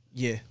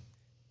 Yeah.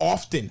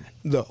 Often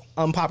though.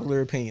 Unpopular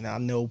opinion. I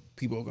know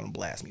people are gonna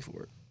blast me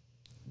for it.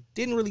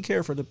 Didn't really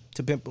care for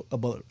To Pimp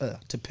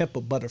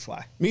a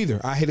Butterfly. Me either.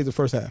 I hated the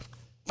first half.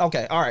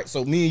 Okay, all right.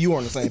 So me and you are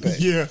on the same page.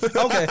 Yeah.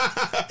 Okay.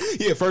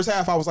 Yeah, first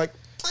half I was like,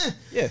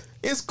 yeah,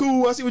 it's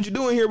cool. I see what you're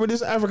doing here, but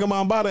this Africa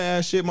Mambata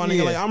ass shit, my nigga.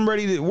 Yeah. Like, I'm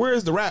ready to.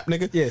 Where's the rap,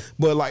 nigga? Yeah.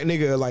 But like,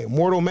 nigga, like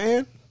Mortal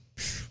Man,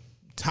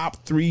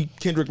 top 3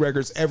 Kendrick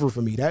records ever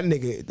for me. That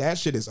nigga, that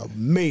shit is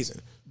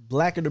amazing.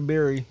 Blacker the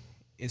Berry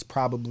is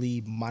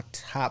probably my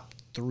top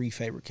 3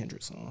 favorite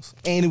Kendrick songs,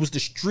 and it was the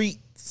street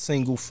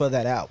single for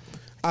that album.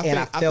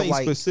 I think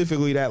like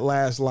specifically that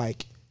last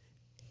 8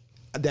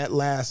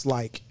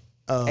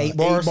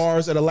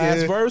 bars of the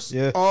last verse.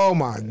 Yeah. Oh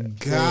my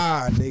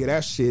God, nigga,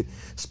 that shit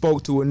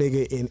spoke to a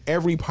nigga in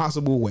every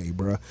possible way,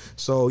 bruh.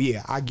 So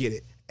yeah, I get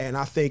it. And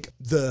I think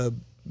the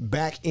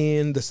back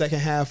end, the second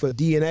half of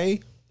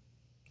DNA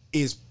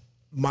is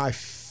my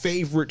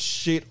favorite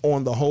shit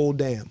on the whole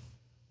damn.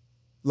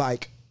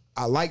 Like,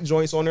 I like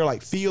joints on there.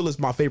 Like, Feel is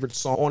my favorite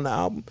song on the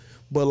album.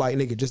 But like,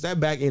 nigga, just that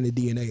back end of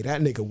DNA,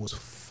 that nigga was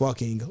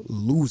fucking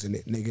losing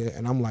it, nigga.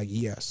 And I'm like,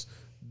 yes,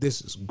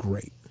 this is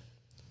great.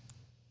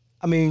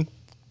 I mean,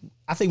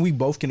 I think we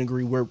both can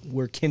agree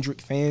we're Kendrick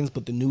fans,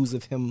 but the news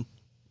of him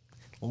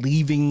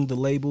leaving the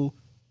label,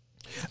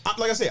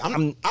 like I say,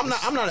 I'm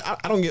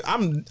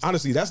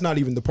honestly, that's not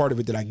even the part of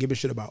it that I give a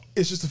shit about.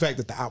 It's just the fact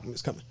that the album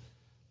is coming.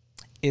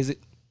 Is it?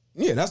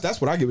 Yeah, that's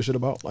what I give a shit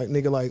about. Like,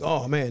 nigga, like,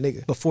 oh man,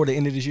 nigga, before the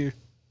end of this year?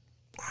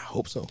 I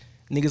hope so.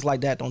 Niggas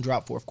like that don't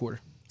drop fourth quarter.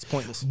 It's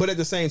pointless. But at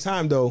the same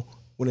time, though,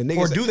 when a nigga,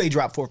 or do they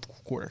drop fourth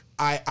quarter?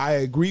 I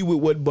agree with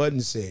what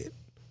Budden said.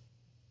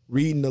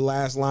 Reading the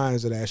last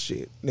lines of that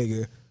shit,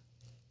 nigga.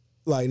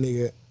 Like,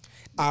 nigga,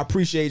 I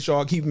appreciate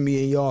y'all keeping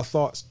me in y'all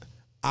thoughts.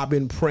 I've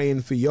been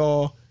praying for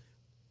y'all,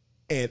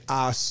 and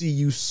I'll see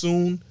you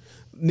soon.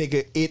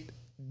 Nigga,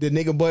 the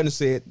nigga Budden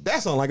said,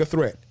 that sounds like a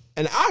threat.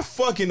 And I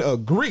fucking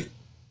agree.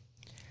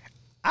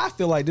 I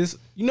feel like this,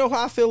 you know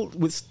how I feel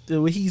with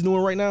what he's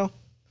doing right now?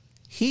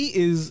 He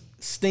is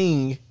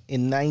Sting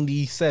in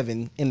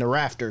 97 in the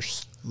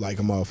rafters. Like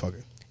a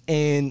motherfucker.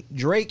 And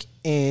Drake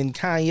and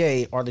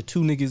Kanye are the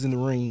 2 niggas in the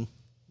ring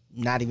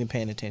not even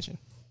paying attention.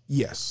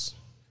 Yes.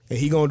 And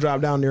he gonna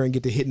drop down there and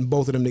get to hitting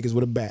both of them niggas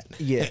with a bat.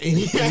 Yeah. And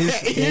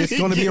it's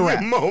gonna be a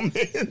rap.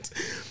 Moment.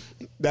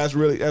 That's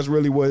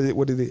really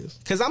what it is.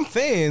 Because I'm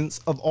fans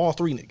of all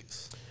 3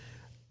 niggas.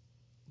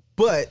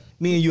 But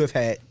me and you have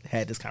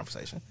had this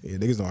conversation. Yeah,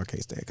 niggas know I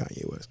can't stand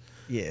Kanye West.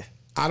 Yeah.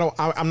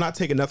 I'm not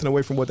taking nothing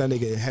away from what that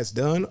nigga has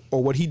done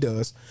or what he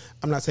does.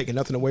 I'm not taking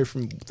nothing away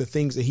from the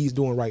things that he's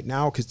doing right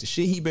now, because the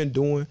shit he been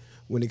doing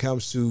when it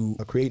comes to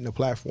creating a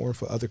platform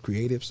for other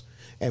creatives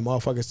and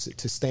motherfuckers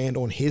to stand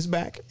on his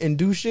back and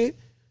do shit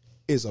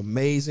is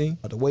amazing.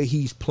 The way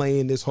he's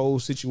playing this whole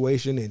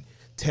situation and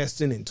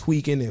testing and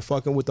tweaking and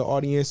fucking with the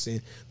audience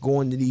and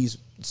going to these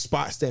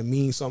spots that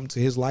mean something to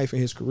his life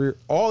and his career,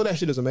 all of that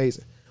shit is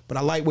amazing. But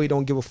I lightweight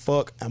don't give a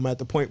fuck. I'm at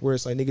the point where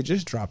it's like, nigga,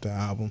 just drop the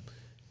album.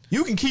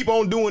 You can keep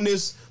on doing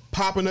this,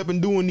 popping up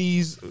and doing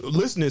these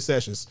listening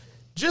sessions.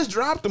 Just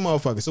drop the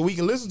motherfucker so we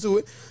can listen to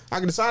it. I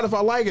can decide if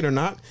I like it or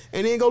not,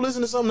 and then go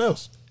listen to something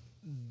else.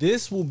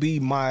 This will be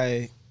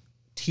my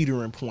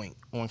teetering point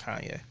on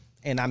Kanye.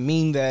 And I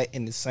mean that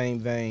in the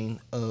same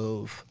vein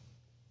of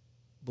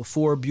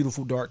before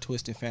Beautiful Dark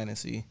Twisted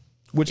Fantasy.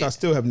 Which I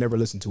still have never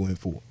listened to in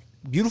full.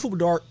 Beautiful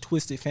Dark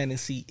Twisted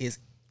Fantasy is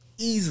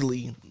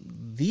easily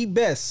the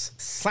best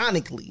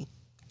sonically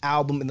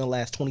album in the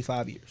last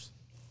 25 years.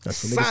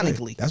 That's what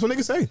sonically. Say. That's what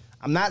niggas say.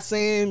 I'm not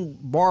saying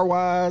bar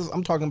wise.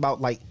 I'm talking about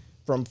like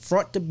from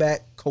front to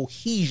back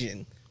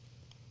cohesion.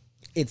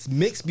 It's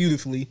mixed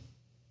beautifully.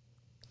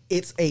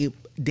 It's a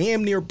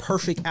damn near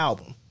perfect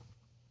album.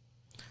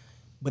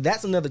 But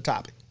that's another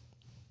topic.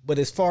 But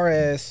as far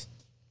as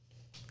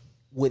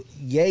what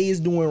Ye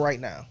is doing right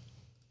now,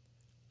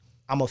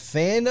 I'm a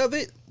fan of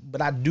it,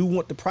 but I do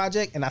want the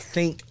project, and I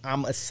think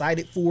I'm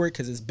excited for it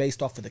because it's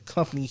based off of the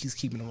company he's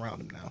keeping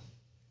around him now.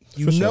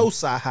 You know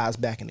Sci-Hi's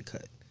back in the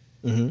cut.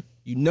 Mm-hmm.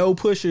 You know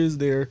Pusha's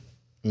there.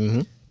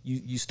 Mm-hmm.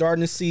 You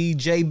starting to see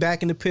Jay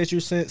back in the picture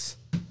since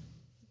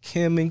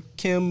Kim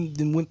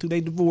then went through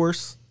their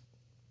divorce.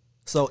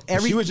 So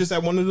she was just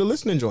at one of the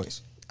listening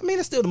joints. I mean,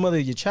 it's still the mother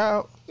of your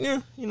child.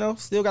 Yeah. You know,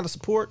 still got to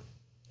support.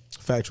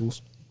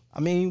 Factuals. I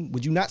mean,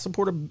 would you not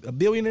support a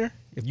billionaire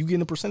if you get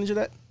a percentage of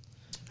that?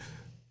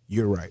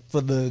 You're right.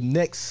 For the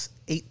next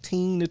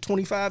 18 to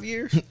 25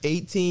 years?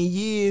 18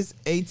 years.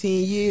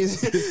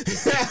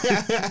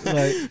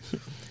 Like,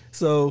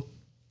 so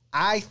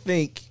I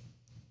think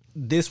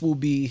this will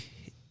be,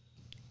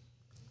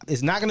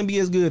 it's not going to be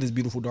as good as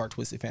Beautiful Dark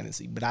Twisted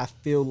Fantasy, but I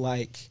feel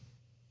like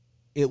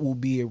it will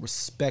be a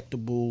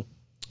respectable.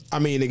 I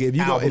mean, nigga,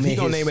 if he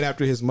gonna name it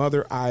after his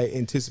mother, I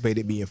anticipate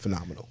it being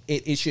phenomenal.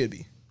 It should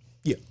be.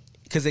 Yeah.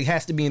 Because it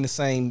has to be in the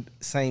same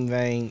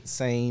vein,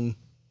 same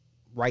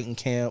writing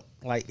camp.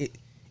 Like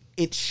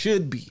it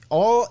should be.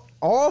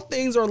 All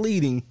things are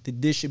leading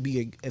that this should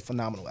be a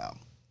phenomenal album.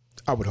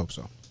 I would hope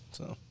so.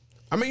 So,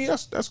 I mean,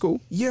 that's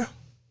cool. Yeah,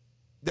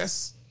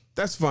 that's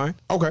fine.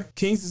 Okay,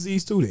 King's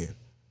Disease 2 then,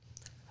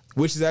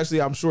 which is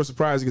actually, I'm sure,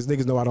 surprising because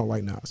niggas know I don't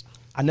like Nas.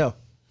 I know.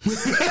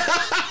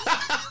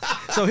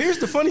 So here's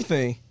the funny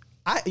thing.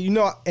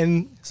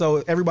 And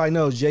so everybody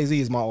knows Jay-Z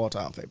is my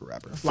all-time favorite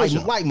rapper.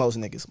 Like most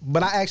niggas.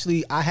 But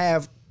I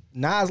have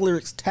Nas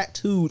lyrics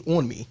tattooed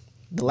on me.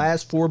 The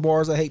last 4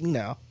 bars of Hate Me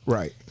Now.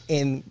 Right.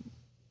 And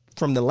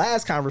from the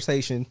last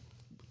conversation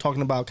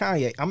talking about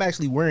Kanye, I'm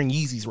actually wearing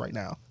Yeezys right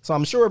now. So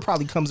I'm sure it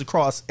probably comes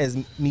across as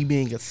me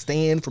being a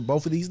stan for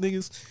both of these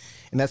niggas.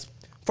 And that's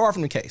far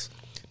from the case.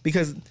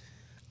 Because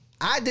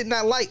I did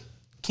not like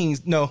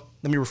King's... No,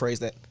 let me rephrase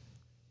that.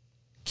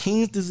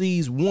 King's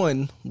Disease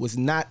 1 was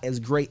not as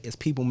great as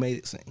people made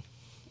it seem.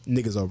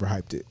 Niggas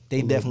overhyped it.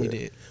 They definitely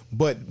did.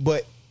 But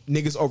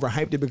niggas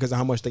overhyped it because of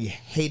how much they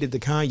hated the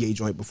Kanye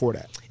joint before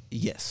that.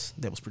 Yes,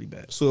 that was pretty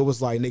bad. So it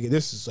was like, nigga,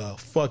 this is a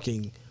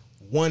fucking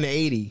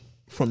 180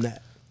 from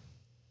that.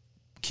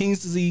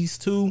 King's Disease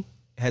 2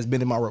 has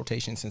been in my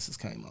rotation since it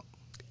came out.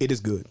 It is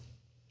good.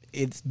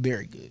 It's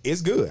very good.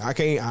 It's good.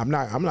 I'm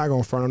not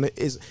gonna front on it.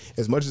 It's,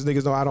 as much as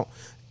niggas know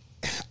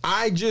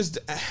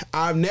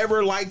I've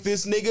never liked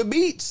this nigga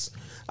beats.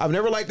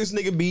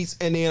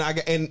 And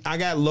then I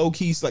got low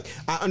keys. Like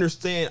I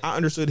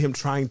understood him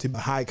trying to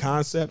high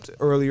concept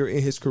earlier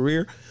in his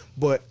career,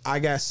 but I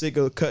got sick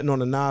of cutting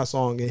on a Nas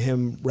song and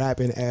him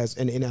rapping as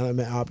an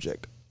inanimate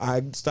object.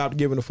 I stopped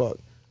giving a fuck.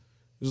 It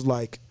was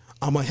like,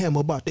 I'm a hammer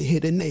about to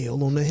hit a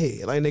nail on the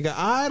head. Like, nigga,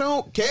 I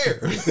don't care.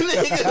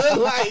 Nigga,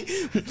 like,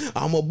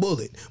 I'm a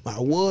bullet. I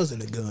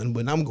wasn't a gun,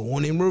 but I'm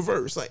going in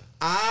reverse. Like,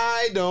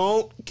 I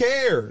don't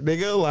care,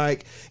 nigga.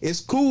 Like, it's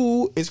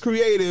cool. It's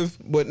creative.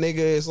 But, nigga,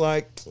 it's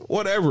like,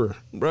 whatever,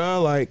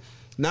 bruh. Like,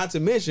 not to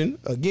mention,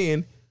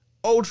 again,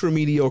 ultra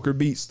mediocre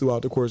beats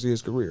throughout the course of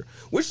his career.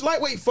 Which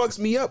lightweight fucks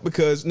me up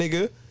because,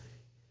 nigga,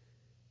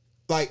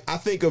 like, I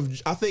think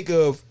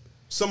of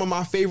some of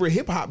my favorite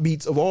hip-hop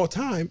beats of all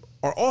time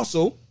are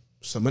also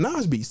some of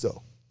Nas beats,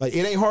 though. Like,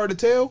 It Ain't Hard to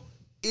Tell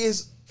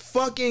is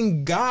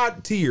fucking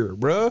God tier,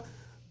 bruh.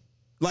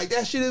 Like,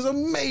 that shit is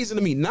amazing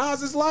to me.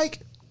 Nas is like,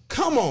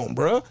 come on,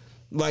 bruh.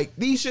 Like,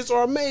 these shits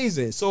are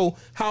amazing. So,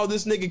 how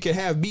this nigga can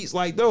have beats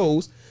like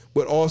those,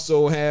 but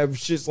also have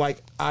shits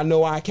like I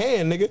Know I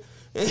Can, nigga,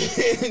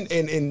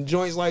 and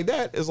joints like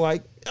that is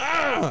like,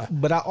 ah.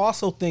 But I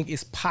also think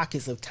it's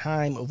pockets of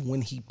time of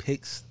when he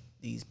picks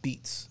these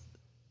beats.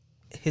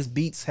 His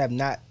beats have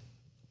not,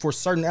 for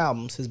certain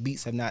albums, his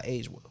beats have not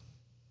aged well.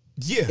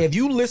 Yeah. If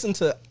you listen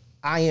to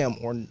I Am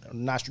or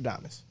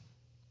Nostradamus,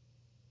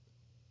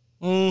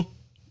 when's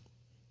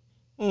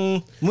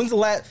the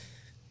last,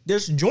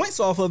 there's joints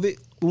off of it,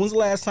 but when's the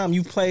last time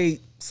you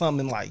played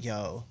something like,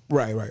 yo?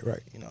 Right.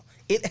 You know,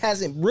 it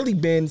hasn't really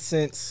been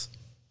since,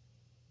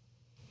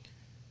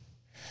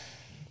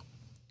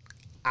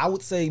 I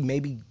would say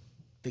maybe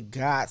the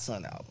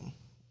Godson album,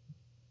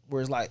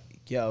 where it's like,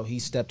 yo, he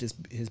stepped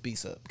his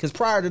beats up. Because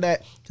prior to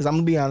that, because I'm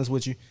going to be honest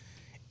with you,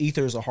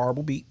 Ether is a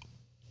horrible beat.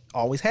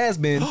 Always has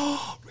been. Really?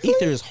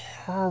 Ether is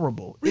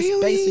horrible. Really?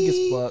 It's basic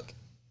as fuck.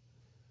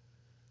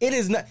 It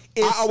is not.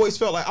 I always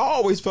felt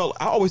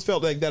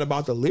like that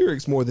about the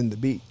lyrics more than the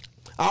beat.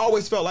 I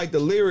always felt like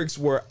the lyrics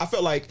were. I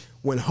felt like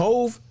when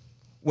Hove,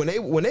 when they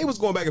was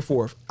going back and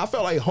forth, I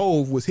felt like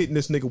Hove was hitting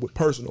this nigga with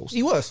personals.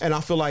 He was, and I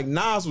feel like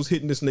Nas was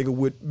hitting this nigga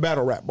with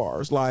battle rap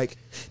bars like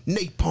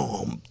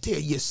napalm, tear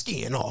your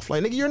skin off.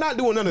 Like, nigga, you're not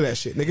doing none of that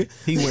shit, nigga.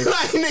 He went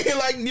like, nigga,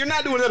 like, you're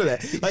not doing none of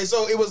that. Like,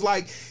 so it was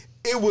like.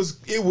 It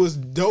was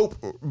dope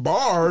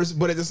bars,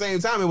 but at the same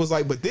time, it was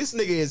like, but this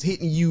nigga is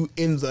hitting you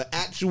in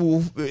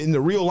the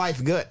real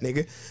life gut,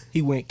 nigga.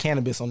 He went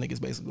cannabis on niggas,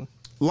 basically.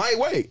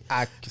 Lightweight.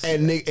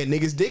 And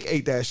niggas dick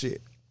ate that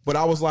shit. But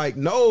I was like,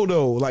 no,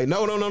 though. Like,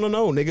 no,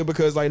 nigga,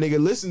 because, like, nigga,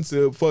 listen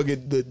to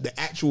fucking the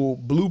actual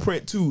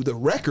Blueprint 2, the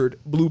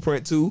record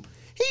Blueprint 2.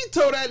 He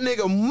told that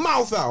nigga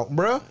mouth out,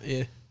 bruh.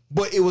 Yeah.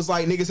 But it was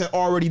like niggas had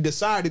already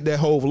decided that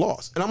Hove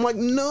lost. And I'm like,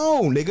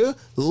 no, nigga,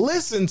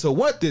 listen to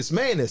what this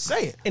man is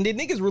saying. And did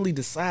niggas really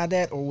decide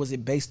that, or was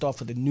it based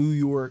off of the New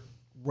York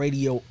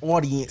radio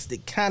audience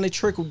that kind of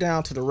trickled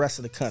down to the rest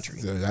of the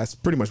country? That's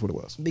pretty much what it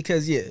was.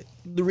 Because, yeah,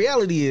 the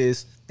reality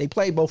is they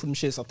played both of them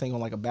shits, I think, on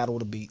like a Battle of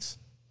the Beats.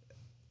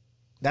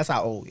 That's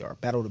how old we are.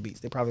 Battle of the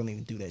Beats. They probably don't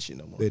even do that shit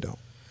no more. They don't.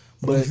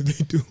 But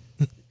they do.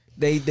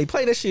 They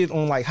play that shit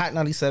on like Hot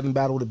 97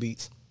 Battle of the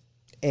Beats.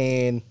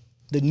 And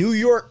the New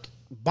York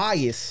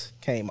bias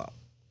came up.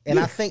 And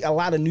I think a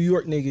lot of New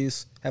York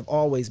niggas have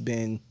always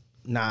been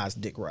Nas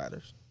dick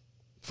riders.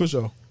 For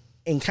sure.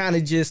 And kind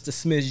of just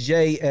dismiss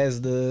Jay as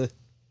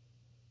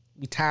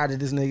we tired of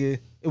this nigga.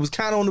 It was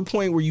kind of on the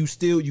point where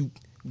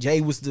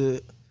Jay was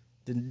the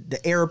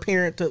heir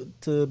apparent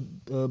to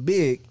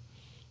Big,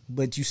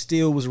 but you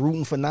still was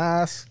rooting for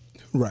Nas.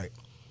 Right.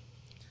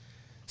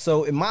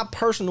 So in my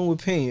personal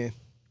opinion,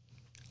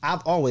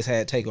 I've always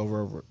had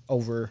takeover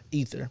over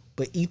Ether,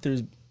 but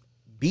Ether's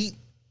beat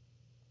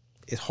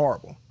is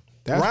horrible.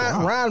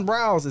 Ryan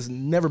Browse has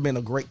never been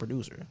a great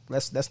producer.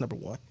 That's number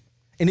one.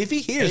 And if he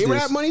hears this,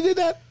 A-Rap Money did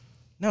that?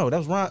 No, that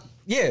was Ron.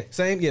 Yeah,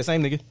 same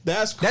nigga.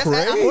 That's crazy.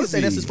 I would say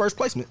that's his first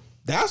placement.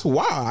 That's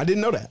wild. I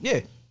didn't know that.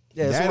 Yeah,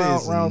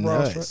 that is Ron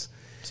nuts. Browse.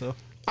 So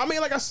I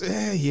mean, like I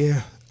said,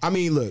 yeah. I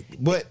mean, look,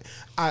 but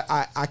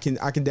I can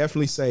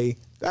definitely say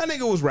that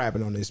nigga was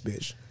rapping on this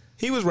bitch.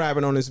 He was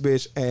rapping on this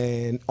bitch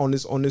and on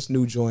this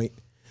new joint.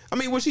 I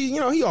mean, which he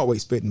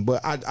always spitting,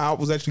 but I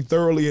was actually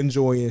thoroughly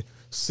enjoying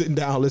sitting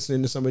down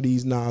listening to some of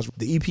these Nas.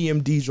 The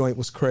EPMD joint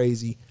was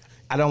crazy.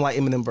 I don't like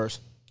Eminem verse.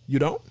 You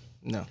don't?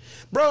 No,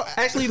 bro.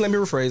 Actually, let me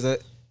rephrase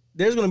that.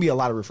 There's going to be a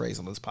lot of rephrase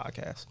on this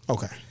podcast.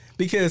 Okay.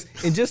 Because,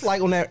 and just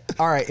like on that,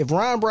 all right, if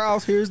Ryan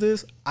Browse hears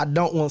this, I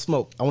don't want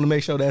smoke. I want to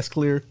make sure that's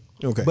clear.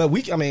 Okay. But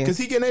because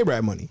he getting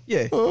A-Rap money.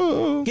 Yeah.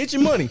 Get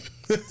your money.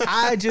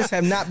 I just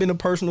have not been a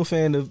personal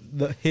fan of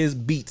his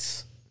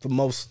beats for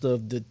most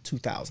of the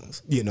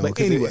 2000s. You know,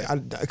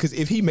 because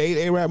if he made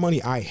A-Rap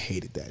money, I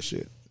hated that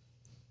shit.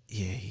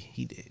 Yeah,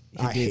 he did.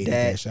 I hated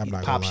that shit. I'm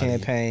not Pop gonna lie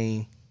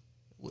Champagne.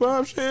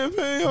 Pop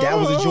Champagne. That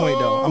was a joint,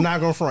 though. I'm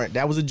not going to front.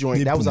 That was a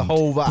joint. That was a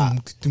whole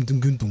vibe.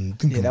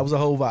 Yeah, that was a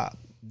whole vibe.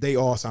 They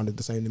all sounded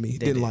the same to me.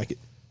 Didn't like it.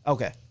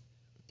 Okay.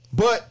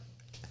 But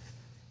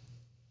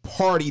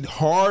partied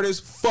hard as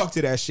fuck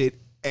to that shit,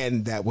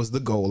 and that was the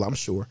goal, I'm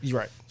sure. You're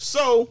right.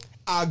 So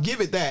I'll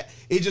give it that.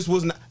 It just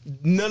was not,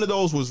 none of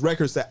those was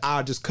records that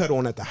I just cut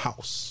on at the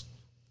house.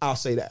 I'll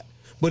say that.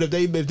 But if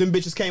them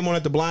bitches came on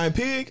at the Blind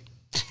Pig,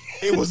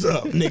 it was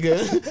up,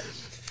 nigga.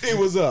 It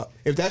was up.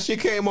 If that shit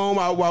came on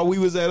while we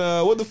was at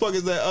what the fuck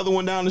is that other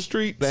one down the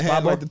street that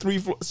had like the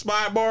 3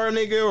 Spy Bar,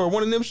 nigga, or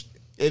one of them.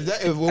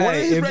 If one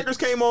of his records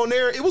came on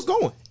there, it was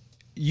going.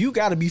 You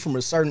got to be from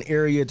a certain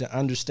area to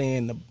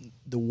understand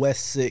the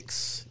West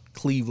 6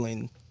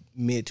 Cleveland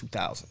mid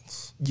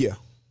 2000s. Yeah,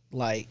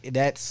 like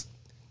that's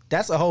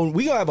a whole.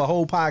 We gonna have a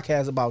whole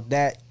podcast about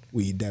that.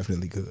 We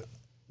definitely could.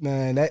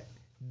 Man,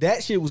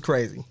 that shit was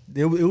crazy.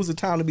 It was a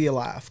time to be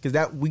alive because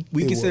that we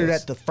consider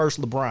that the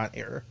first LeBron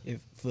era,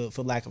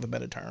 for lack of a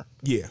better term.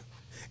 Yeah.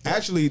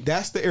 Actually,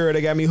 that's the era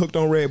that got me hooked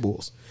on Red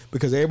Bulls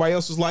because everybody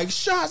else was like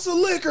shots of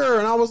liquor,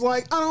 and I was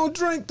like, I don't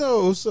drink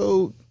those,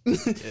 so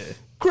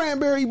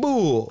Cranberry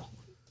Bull.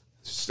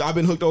 I've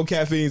been hooked on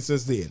caffeine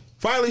since then.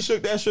 Finally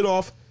shook that shit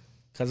off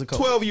because of COVID.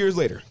 12 years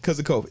later because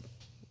of COVID.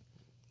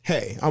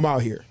 Hey, I'm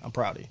out here. I'm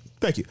proud of you.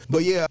 Thank you.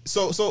 But yeah,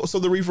 so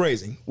the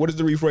rephrasing. What is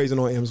the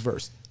rephrasing on M's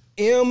verse?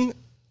 M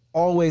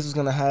always is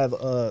gonna have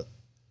a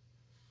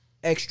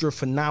extra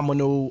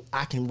phenomenal.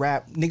 I can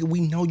rap, nigga.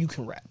 We know you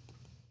can rap.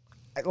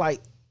 Like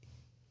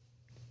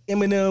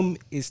Eminem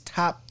is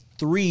top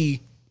 3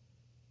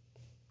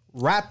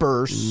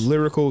 rappers,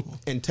 lyrical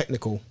and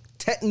technical,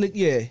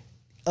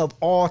 of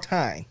all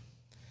time.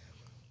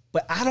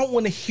 But I don't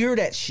want to hear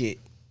that shit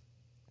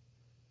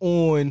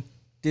on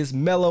this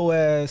mellow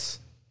ass.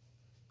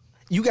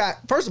 You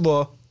got, first of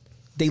all,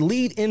 they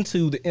lead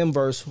into the M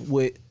verse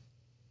with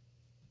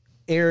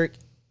Eric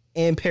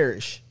and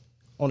Parrish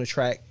on the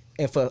track,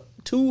 and for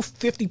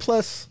 250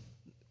 plus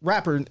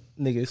rapper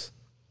niggas,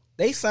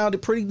 they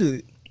sounded pretty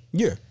good.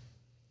 Yeah,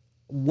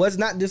 was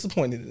not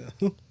disappointed in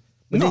them.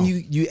 But then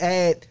you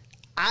add,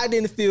 I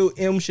didn't feel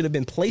M should have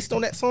been placed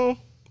on that song.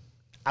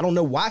 I don't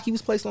know why he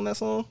was placed on that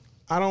song.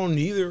 I don't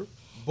either.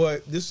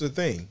 But this is the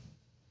thing.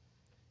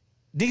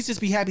 Niggas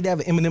just be happy to have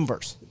an Eminem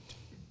verse.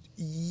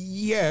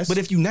 Yes, but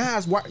if you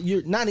Nas, why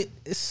you're not? It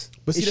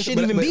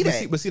shouldn't even be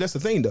that. But see, that's the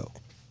thing, though.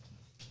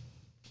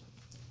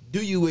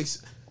 Do you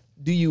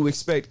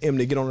expect M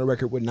to get on the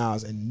record with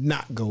Nas and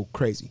not go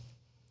crazy?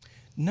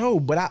 No,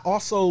 but I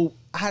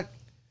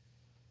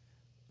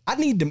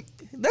need to.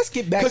 Let's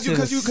get back to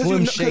because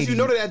you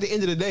know that at the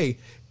end of the day,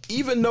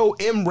 even though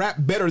M rap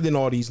better than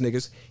all these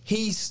niggas,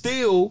 he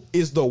still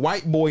is the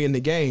white boy in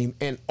the game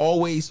and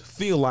always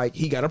feel like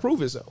he got to prove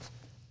himself.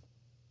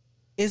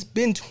 It's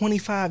been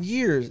 25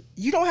 years.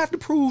 You don't have to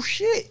prove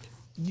shit.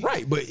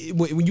 Right, but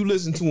when you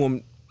listen to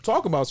him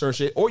talk about certain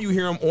shit, or you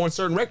hear him on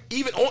certain records,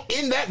 even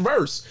in that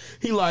verse,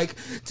 he like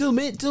till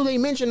they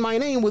mention my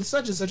name with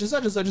such and such and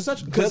such and such and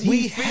such, because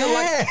he feel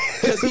like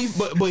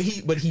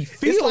but he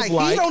feels like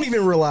he don't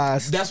even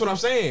realize. That's what I'm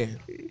saying.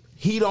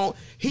 He don't.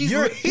 He's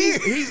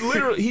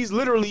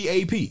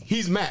literally AP.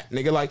 He's Matt,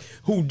 nigga, like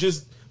who'd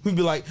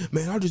be like,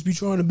 man, I'll just be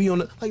trying to be on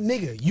the, like,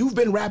 nigga, you've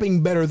been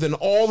rapping better than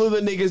all of the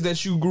niggas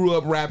that you grew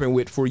up rapping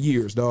with for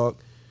years, dog.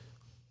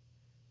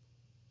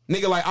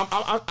 Nigga, like,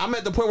 I'm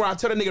at the point where I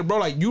tell the nigga, bro,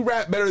 like, you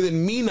rap better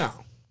than me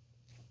now.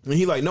 And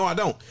he like, no, I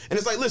don't. And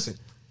it's like, listen,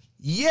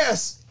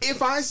 yes,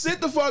 if I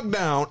sit the fuck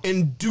down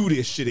and do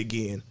this shit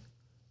again,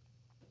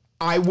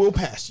 I will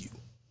pass you.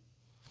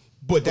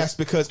 But that's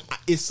because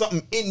it's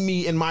something in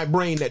me, in my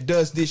brain, that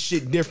does this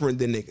shit different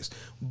than niggas.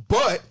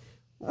 But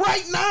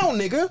right now,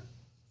 nigga,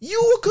 you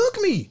will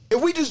cook me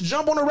if we just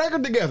jump on a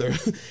record together.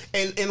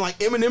 and like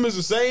Eminem is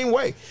the same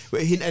way.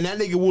 And that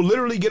nigga will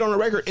literally get on a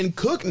record and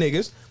cook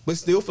niggas, but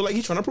still feel like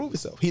he's trying to prove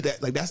himself.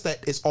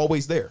 It's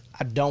always there.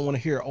 I don't want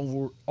to hear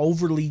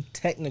overly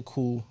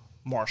technical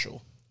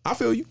Marshall. I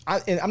feel you.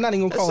 And I'm not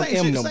even gonna call him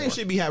M no more. The same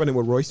shit be happening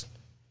with Royce.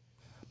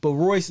 But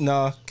Royce,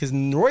 nah, because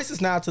Royce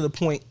is now to the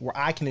point where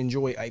I can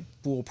enjoy a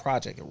full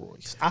project of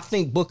Royce. I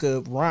think Book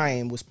of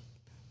Ryan was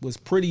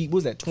pretty. What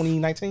was that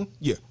 2019?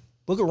 Yeah,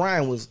 Book of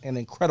Ryan was an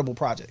incredible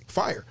project.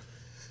 Fire.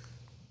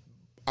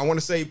 I want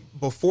to say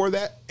before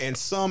that and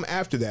some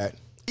after that,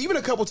 even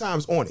a couple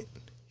times on it,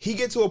 he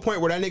get to a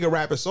point where that nigga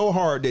rapping so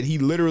hard that he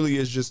literally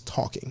is just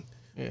talking.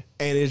 Yeah.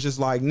 And it's just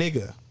like,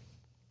 nigga,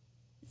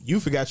 you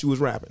forgot you was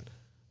rapping.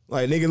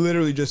 Like, nigga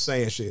literally just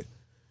saying shit.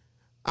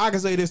 I can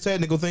say this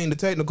technical thing, the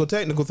technical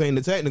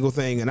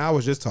thing, and I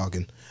was just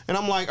talking. And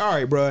I'm like, all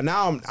right, bro,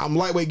 now I'm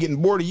lightweight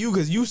getting bored of you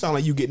because you sound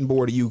like you getting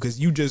bored of you because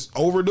you just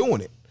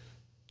overdoing it.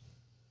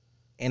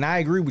 And I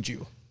agree with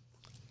you.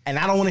 And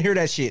I don't want to hear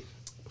that shit.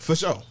 For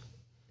sure.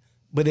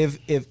 But if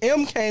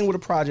M came with a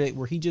project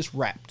where he just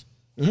rapped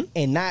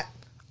and not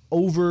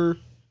what's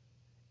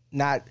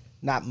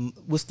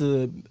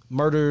the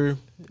murder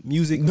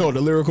music? No,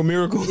 the lyrical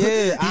miracle.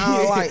 Yeah,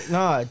 I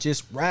don't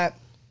just rap.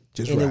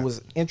 It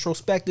was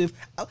introspective.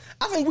 I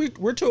think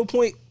we're to a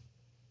point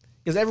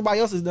because everybody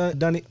else has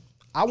done it.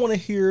 I want to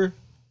hear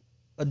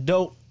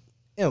adult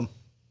M.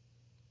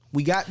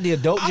 We got the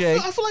adult J.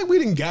 I feel like we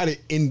didn't got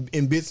it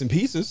in bits and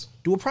pieces.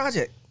 Do a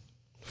project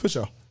for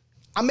sure.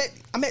 I met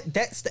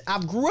that. I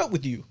grew up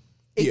with you.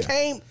 It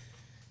came.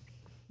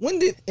 When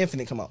did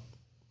Infinite come out?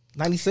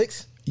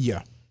 96.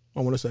 Yeah,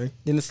 I want to say.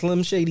 Then the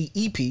Slim Shady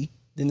EP.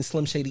 Then the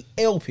Slim Shady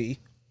LP.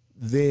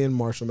 Then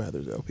Marshall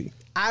Mathers LP.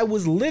 I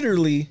was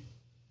literally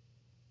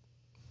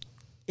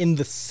in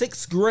the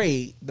 6th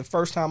grade the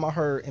first time I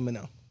heard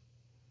Eminem.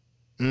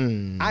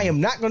 I am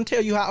not going to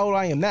tell you how old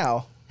I am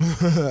now.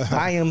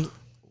 I am.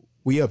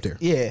 We up there.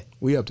 Yeah.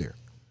 We up there.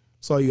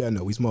 That's all you got to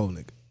know. We small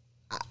nigga.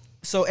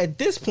 So at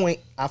this point,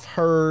 I've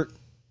heard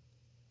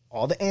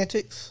all the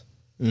antics.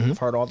 I've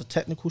heard all the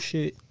technical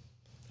shit.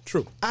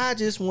 True. I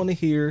just want to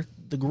hear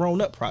the grown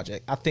up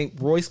project. I think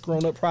Royce's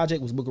grown up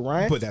project was Book of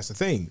Ryan. But that's the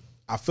thing.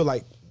 I feel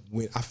like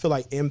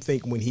M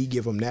think when he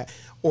give him that,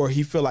 or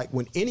he feel like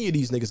when any of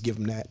these niggas give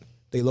him that,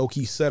 they low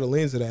key settle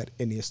into that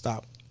and then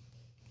stop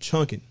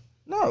chunking.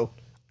 No,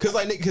 because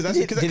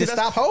did it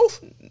stop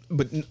Hove?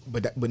 But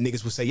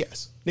niggas would say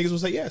yes. Niggas would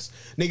say yes.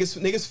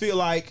 Niggas feel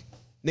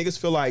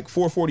like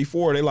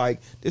 444. They like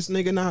this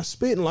nigga not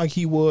spitting like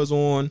he was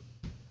on.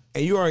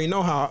 And you already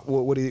know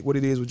what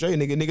it is with Jay.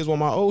 Niggas want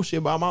my old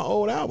shit by my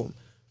old album.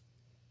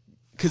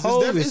 Because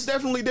it's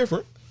definitely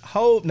different.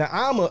 Hove.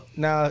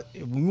 Now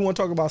if we want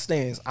to talk about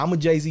stands, I'm a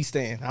Jay-Z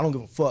stan. I don't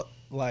give a fuck.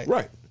 Like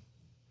right.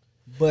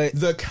 But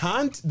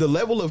the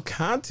level of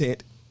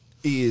content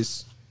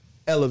is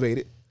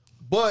elevated.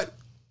 But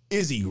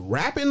is he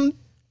rapping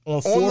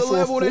on the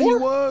level that he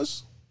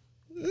was?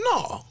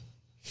 No.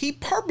 He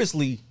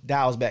purposely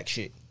dials back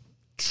shit.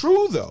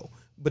 True though.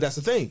 But that's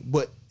the thing.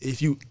 But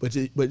if you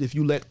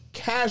let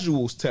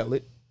casuals tell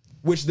it,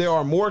 which there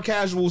are more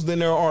casuals than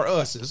there are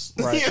us's,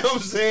 right. You know what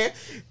I'm saying?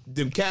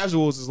 Them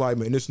casuals is like,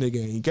 man, this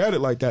nigga ain't got it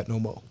like that no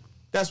more.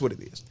 That's what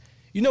it is.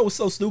 You know what's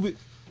so stupid?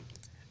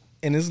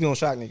 And this is gonna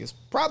shock niggas.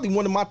 Probably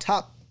one of my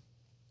top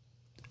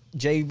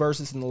Jay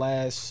verses in the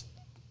last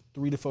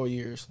 3 to 4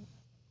 years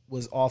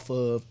was off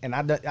of, and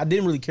I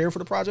didn't really care for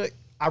the project.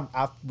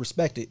 I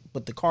respect it,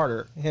 but the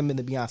Carter, him and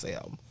the Beyonce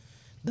album.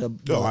 I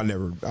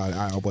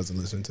wasn't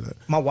listening to that.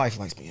 My wife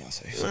likes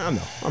Beyonce. So. I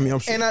know. I mean, I'm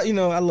sure. And I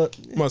love.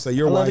 I must say,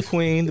 your wife the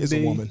queen, is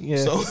a woman. Yeah,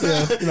 so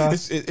yeah,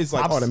 it's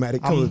like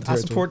automatic. I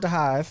support the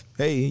Hive.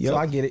 Hey, yep. So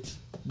I get it.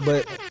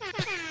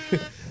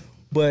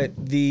 But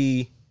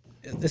this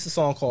is a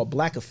song called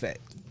Black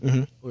Effect,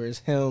 where it's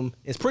him.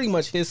 It's pretty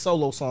much his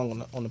solo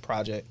song on the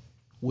project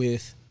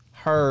with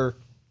her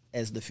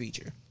as the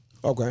feature.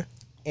 Okay.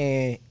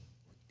 And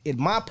in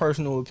my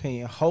personal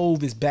opinion,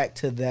 Hove is back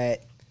to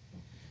that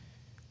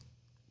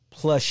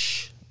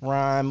plush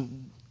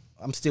rhyme.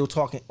 I'm still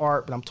talking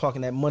art, but I'm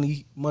talking that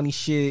money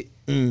shit.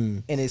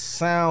 And it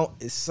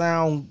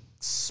sound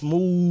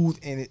smooth,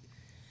 and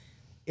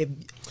it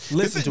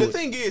listen to it. The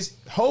thing is,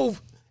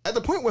 Hove, at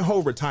the point when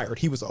Hove retired,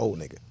 he was an old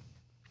nigga.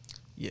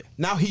 Yeah.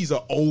 Now he's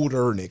an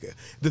older nigga.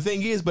 The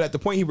thing is, but at the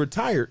point he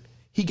retired,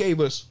 he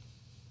gave us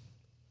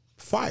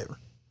fire.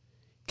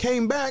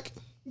 Came back,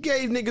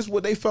 gave niggas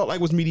what they felt like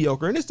was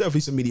mediocre, and it's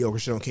definitely some mediocre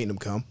shit on Kingdom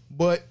Come,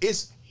 but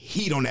it's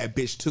heat on that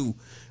bitch too.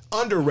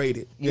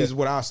 Underrated is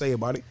what I'll say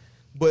about it.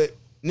 But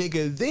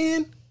nigga,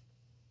 then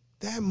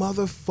that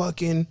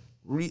motherfucking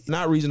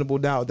not Reasonable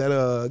Doubt,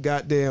 that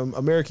goddamn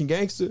American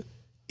Gangster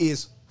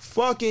is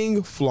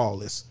fucking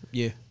flawless.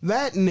 Yeah.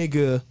 That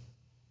nigga,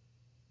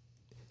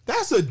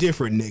 that's a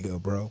different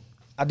nigga, bro.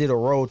 I did a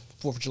road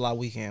 4th of July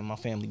weekend. My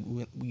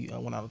family, we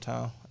went out of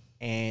town,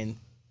 and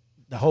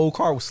the whole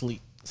car was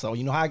asleep. So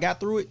you know how I got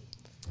through it?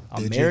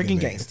 American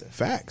Gangster.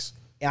 Facts.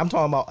 And I'm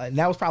talking about, and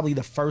that was probably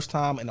the first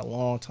time in a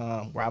long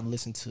time where I've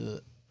listened to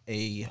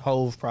a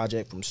Hove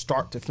project from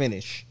start to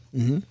finish,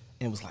 and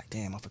it was like,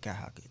 damn, I forgot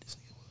how good this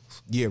nigga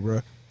was. Yeah,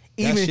 bro.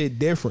 That shit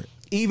different.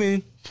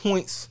 Even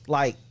points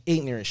like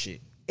ignorant shit.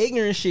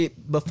 Ignorant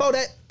shit before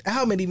that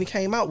album even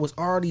came out was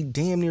already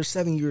damn near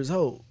 7 years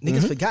old.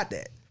 Niggas forgot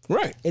that.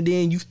 Right. And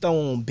then you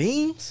throw on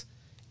Beans,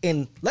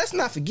 and let's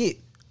not forget,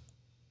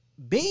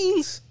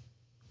 Beans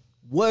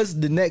was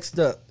the next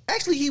up.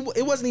 Actually,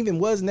 it wasn't even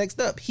was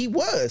next up. He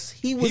was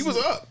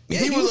up. Yeah,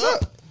 he was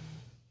up.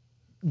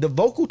 The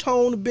vocal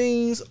tone, the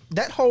beans,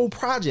 that whole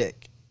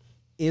project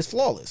is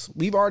flawless.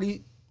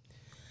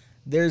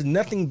 There's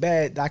nothing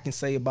bad that I can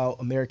say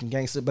about American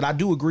Gangster, but I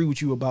do agree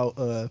with you about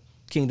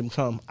Kingdom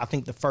Come. I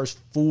think the first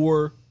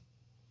 4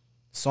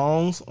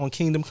 songs on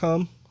Kingdom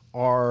Come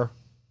are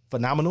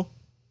phenomenal.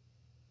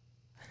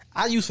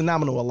 I use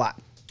phenomenal a lot.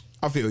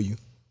 I feel you.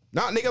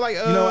 Nah, nigga, like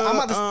I'm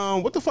about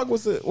to, what the fuck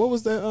was it? What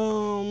was that?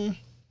 Oh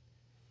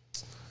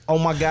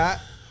my God.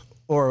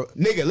 Or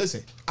nigga,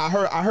 listen. I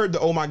heard the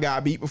Oh My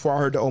God beat before I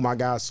heard the Oh My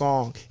God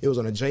song. It was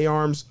on a J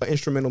Arms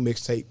instrumental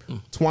mixtape.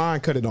 Twine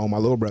cut it on, my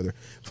little brother.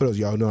 For those of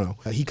y'all who don't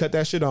know, he cut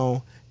that shit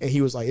on, and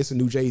he was like, "It's a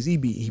new Jay-Z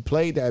beat." He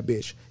played that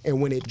bitch,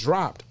 and when it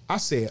dropped, I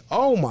said,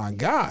 "Oh my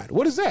God,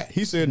 what is that?"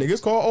 He said, "Nigga,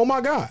 it's called Oh My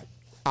God."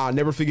 I'll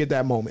never forget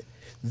that moment.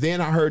 Then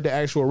I heard the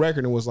actual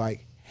record and was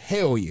like,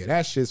 "Hell yeah,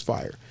 that shit's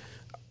fire."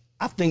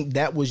 I think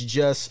that was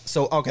just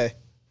so okay.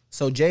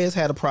 So Jay has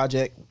had a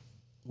project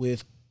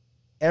with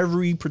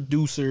every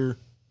producer,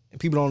 and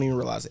people don't even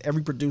realize it.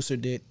 Every producer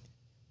that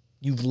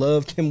you've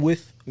loved him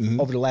with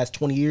over the last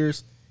 20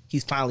 years,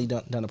 he's finally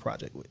done a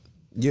project with.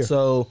 Yeah.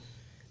 So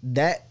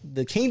that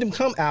the Kingdom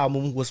Come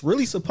album was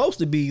really supposed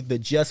to be the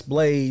Just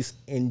Blaze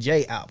and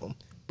Jay album,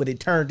 but it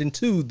turned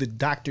into the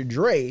Dr.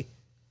 Dre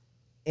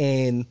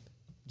and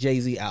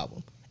Jay-Z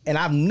album. And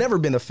I've never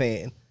been a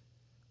fan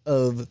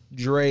of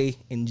Dre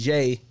and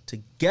Jay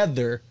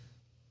together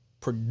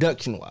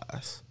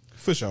production-wise.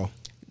 For sure.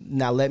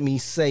 Now, let me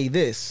say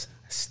this.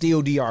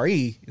 Still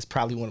DRE is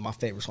probably one of my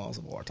favorite songs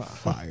of all time.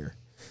 Fire.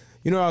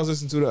 You know what I was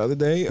listening to the other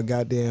day? A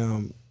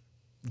goddamn,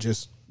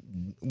 just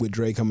with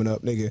Dre coming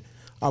up, nigga.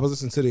 I was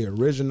listening to the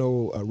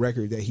original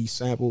record that he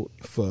sampled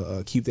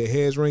for Keep Their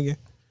Heads Ringing,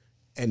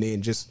 and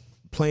then just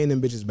playing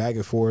them bitches back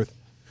and forth.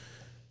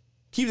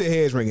 Keep Their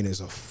Heads Ringing is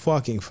a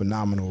fucking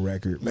phenomenal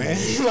record, man.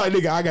 Like,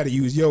 nigga, I got to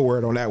use your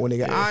word on that one,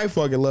 nigga. Yeah. I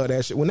fucking love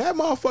that shit. When that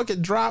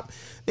motherfucker drop,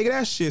 nigga,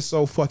 that shit's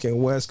so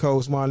fucking West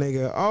Coast, my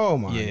nigga. Oh,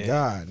 my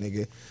God,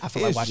 nigga. I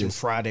feel like watching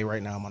Friday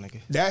right now, my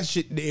nigga. That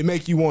shit, it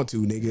make you want to,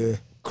 nigga.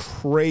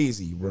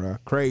 Crazy, bro.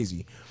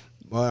 Crazy.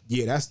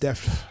 Yeah, that's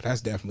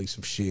definitely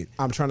some shit.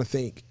 I'm trying to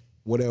think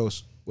what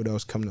else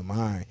come to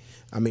mind.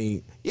 I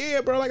mean,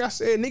 yeah, bro, like I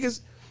said,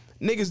 niggas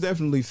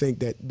definitely think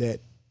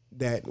that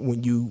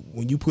when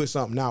you put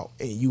something out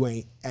and you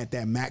ain't at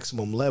that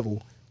maximum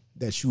level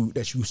that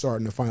you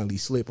starting to finally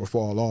slip or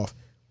fall off,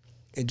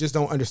 and just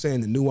don't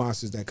understand the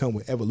nuances that come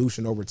with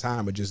evolution over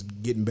time of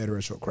just getting better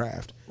at your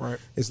craft. Right.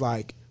 It's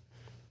like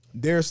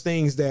there's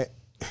things that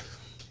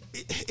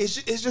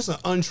it's just an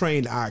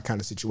untrained eye kind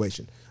of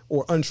situation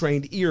or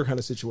untrained ear kind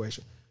of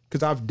situation.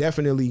 Because I've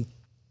definitely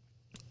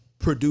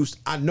produced.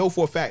 I know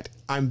for a fact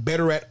I'm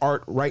better at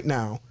art right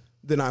now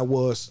than I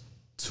was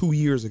 2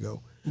 years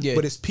ago. Yeah.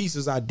 But it's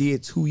pieces I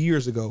did 2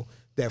 years ago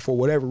that for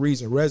whatever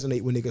reason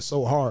resonate with niggas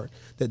so hard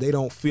that they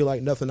don't feel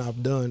like nothing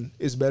I've done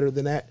is better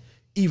than that,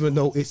 even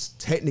though it's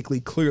technically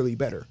clearly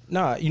better.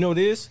 Nah, you know what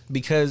it is?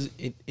 Because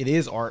it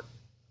is art.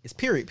 It's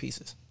period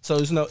pieces. So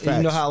there's no,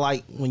 you know how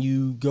like when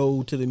you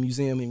go to the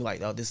museum and you're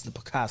like, oh, this is the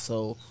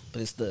Picasso,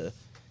 but it's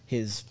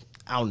his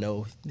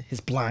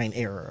blind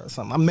era or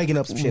something. I'm making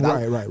up some shit.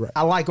 Right.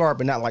 I like art,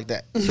 but not like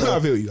that. So, I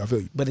feel you.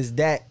 But it's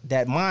that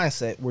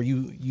mindset where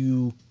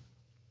you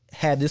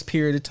had this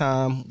period of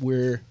time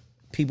where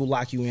people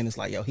lock you in. It's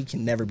like, yo, he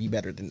can never be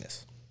better than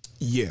this.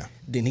 Yeah.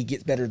 Then he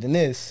gets better than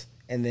this,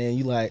 and then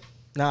you like,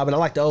 nah, but I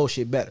like the old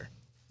shit better.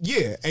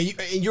 Yeah, and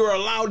you're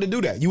allowed to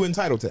do that. You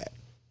entitled to that,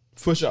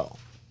 for sure.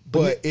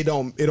 But it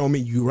don't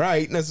mean you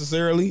right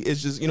necessarily.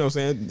 It's just, you know what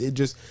I'm saying? It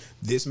just,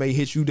 this may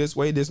hit you this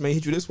way, this may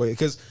hit you this way.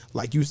 Because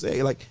like you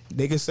say, like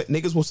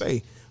niggas will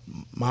say,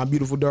 My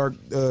Beautiful Dark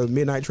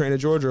Midnight Train to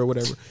Georgia or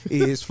whatever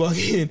is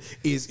fucking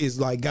is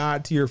like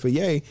God tier for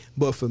Ye.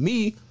 But for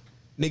me,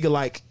 nigga,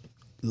 like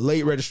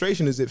Late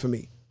Registration is it for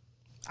me.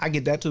 I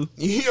get that too.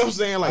 You know what I'm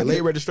saying? Like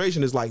Late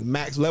Registration is like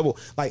max level.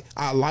 Like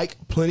I like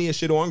plenty of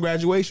shit on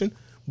Graduation,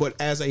 but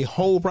as a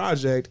whole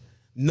project,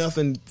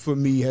 nothing for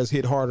me has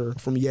hit harder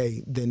from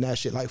Ye than that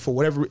shit. Like for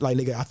whatever, like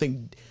nigga, I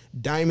think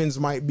Diamonds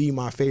might be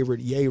my favorite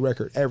Ye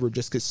record ever,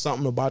 just because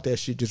something about that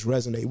shit just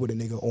resonate with a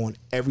nigga on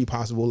every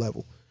possible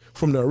level,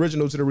 from the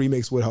original to the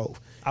remix with Hov.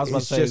 I was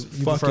about to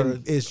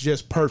say, it's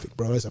just perfect,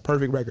 bro. It's a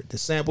perfect record. The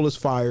sample is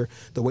fire.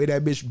 The way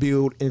that bitch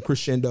build in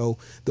crescendo,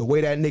 the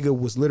way that nigga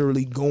was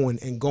literally going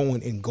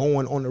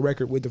on the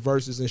record with the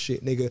verses and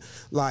shit, nigga,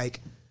 like.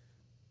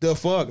 The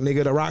fuck,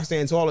 nigga, the rock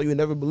stand taller, you would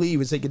never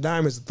believe it. Take your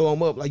diamonds and throw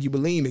them up like you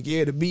bulimic.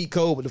 Yeah, the beat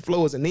cold, but the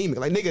flow is anemic.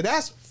 Like, nigga,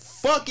 that's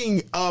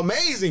fucking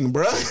amazing,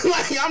 bro.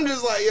 Like, I'm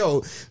just like,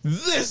 yo,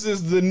 this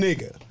is the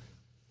nigga.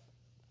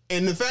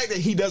 And the fact that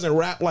he doesn't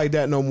rap like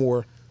that no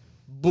more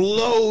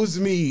blows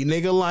me,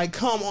 nigga. Like,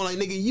 come on, like,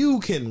 nigga,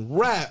 you can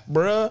rap,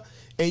 bruh,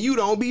 and you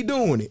don't be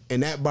doing it.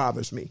 And that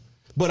bothers me.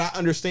 But I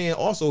understand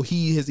also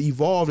he has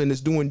evolved and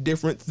is doing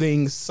different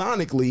things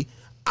sonically.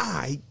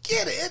 I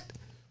get it.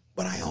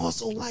 But I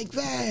also like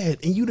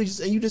that, and you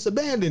just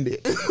abandoned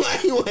it.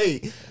 Like,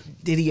 wait,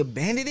 did he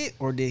abandon it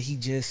or did he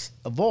just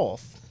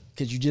evolve?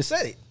 Because you just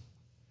said it.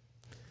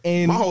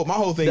 And my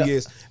whole thing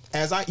is,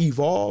 as I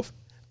evolve,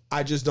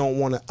 I just don't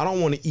want to. I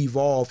don't want to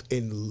evolve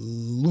and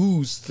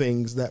lose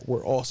things that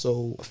were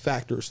also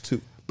factors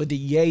too. But did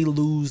Ye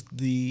lose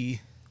the?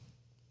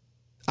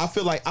 I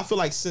feel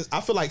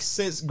like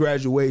since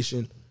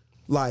graduation,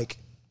 like,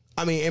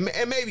 I mean,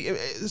 and maybe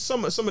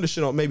some of the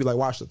shit on maybe like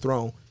Watch the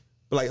Throne,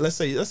 but like let's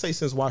say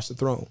since Watch the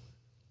Throne,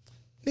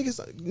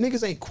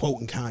 niggas ain't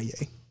quoting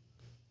Kanye.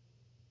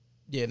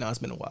 Yeah, no, it's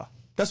been a while.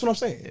 That's what I'm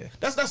saying. Yeah.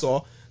 That's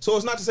all. So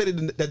it's not to say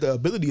that the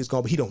ability is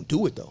gone, but he don't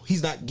do it though.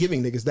 He's not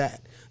giving niggas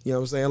that. You know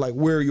what I'm saying? Like,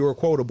 where are your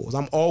quotables?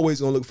 I'm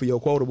always gonna look for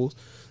your quotables.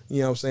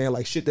 You know what I'm saying?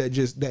 Like shit that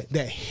just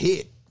that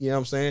hit. You know what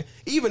I'm saying?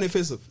 Even if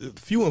it's a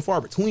few and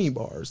far between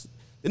bars,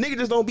 the nigga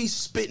just don't be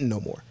spitting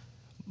no more.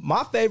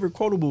 My favorite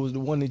quotable is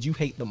the one that you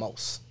hate the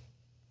most.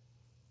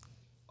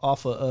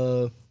 Off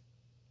of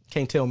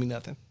Can't Tell Me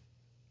Nothing.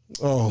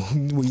 Oh,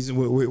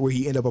 where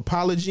he end up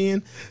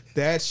apologizing,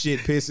 that shit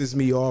pisses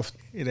me off.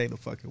 It ain't a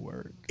fucking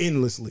word.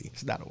 Endlessly.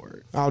 It's not a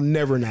word. I'll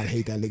never not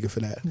hate that nigga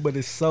for that. But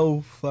it's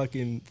so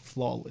fucking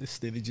flawless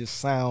that it just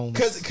sounds...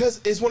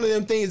 Because it's one of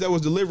them things that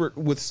was delivered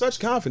with such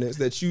confidence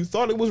that you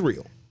thought it was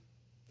real.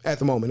 At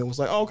the moment, it was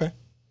like, oh, okay.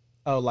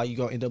 Oh, like you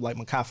gonna end up like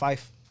Mekhi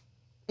Phife?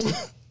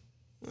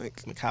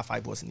 Like, Mekhi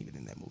Phife wasn't even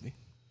in that movie.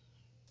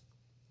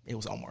 It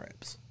was Omar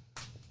Epps.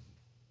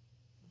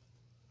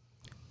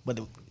 But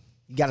you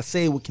gotta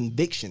say it with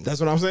conviction. that's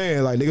what I'm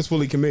saying. Like, niggas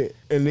fully commit.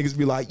 And niggas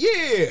be like,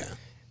 yeah.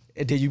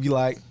 And then you be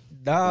like,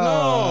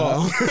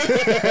 nah. No.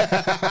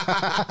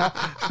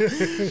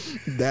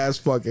 That's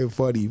fucking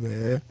funny,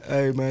 man.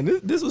 Hey,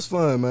 man, this was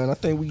fun, man. I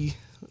think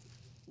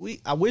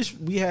I wish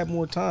we had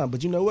more time.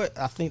 But you know what?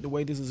 I think the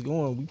way this is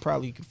going, we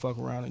probably could fuck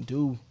around and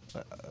do,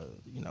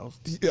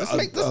 let's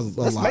make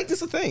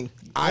this a thing.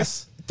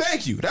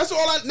 Thank you. That's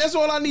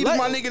all I need is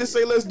my nigga to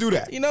say, let's do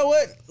that. You know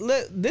what?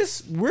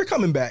 We're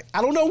coming back.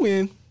 I don't know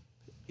when.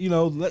 You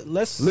know,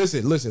 let's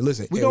listen.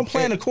 We gonna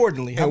plan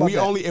accordingly. How and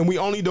about we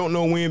only don't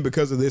know when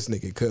because of this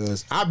nigga.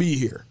 Because I be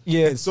here.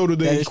 Yeah, and so do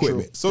the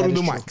equipment. So do the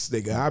true. mics,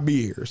 nigga. I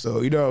be here. So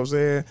you know what I'm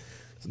saying,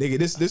 nigga.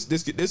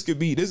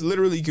 This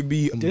literally could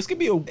be. This could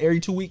be every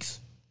 2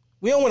 weeks.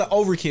 We don't want to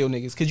overkill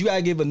niggas because you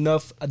gotta give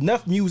enough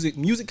music.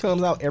 Music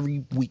comes out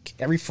every week,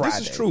 every Friday.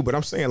 This is true, but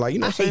I'm saying, like, you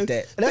know what I'm saying?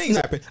 That. Things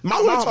happen. My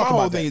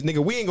whole thing is, nigga,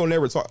 we ain't gonna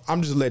never talk.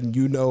 I'm just letting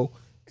you know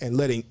and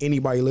letting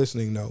anybody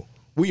listening know.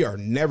 We are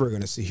never going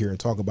to sit here and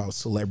talk about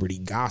celebrity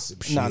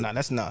gossip shit. No,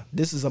 that's not.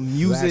 This is a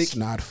music That's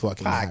not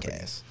fucking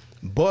podcast.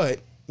 Happening. But,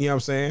 you know what I'm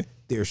saying?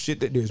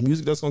 There's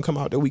music that's going to come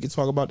out that we can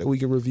talk about, that we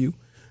can review.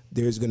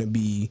 There's going to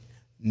be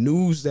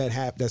news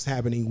that's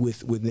happening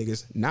with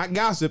niggas. Not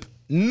gossip,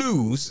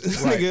 news.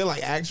 Right. Nigga,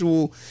 like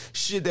actual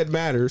shit that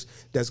matters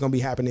that's going to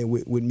be happening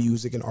with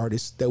music and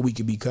artists that we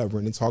could be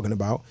covering and talking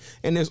about.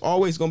 And there's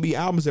always going to be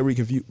albums that we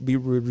can be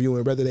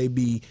reviewing, whether they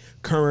be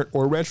current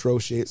or retro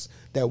shits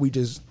that we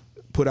just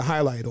put a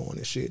highlight on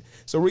and shit.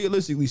 So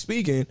realistically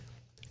speaking,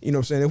 you know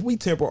what I'm saying, if we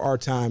temper our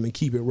time and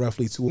keep it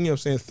roughly to, you know what I'm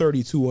saying,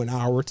 32 an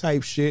hour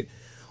type shit,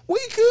 we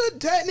could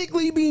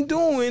technically be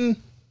doing,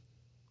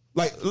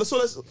 like, so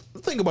let's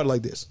think about it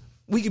like this.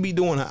 We could be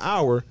doing an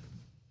hour,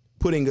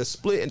 putting a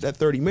split at that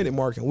 30-minute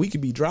mark, and we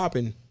could be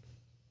dropping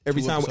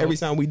every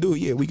time we do it.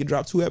 Yeah, we can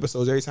drop 2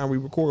 episodes. Every time we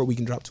record, we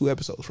can drop 2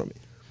 episodes from it.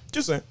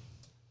 Just saying.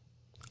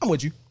 I'm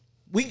with you.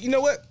 You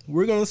know what?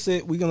 We're going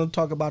to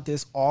talk about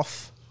this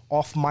off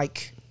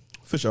mic.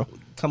 For sure.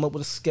 Come up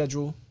with a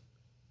schedule.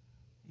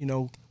 You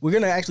know, we're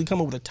gonna actually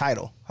come up with a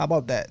title. How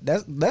about that?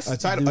 That's a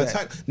title.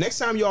 Next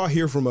time y'all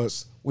hear from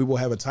us, we will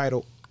have a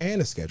title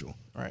and a schedule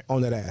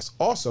on that ass.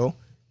 Also,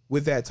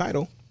 with that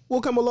title, will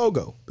come a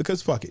logo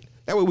because fuck it.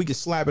 That way we can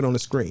slap it on the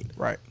screen.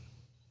 Right.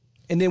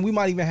 And then we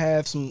might even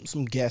have some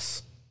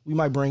guests. We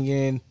might bring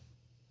in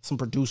some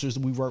producers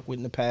that we worked with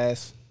in the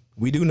past.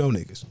 We do know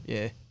niggas.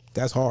 Yeah.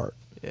 That's hard.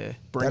 Yeah.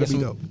 Bring in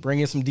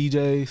some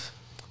DJs.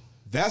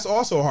 That's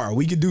also hard.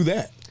 We could do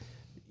that.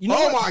 You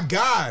know my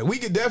God, we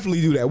could definitely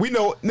do that. We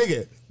know,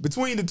 nigga,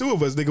 between the two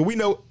of us, nigga, we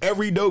know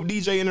every dope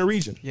DJ in the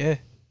region. Yeah.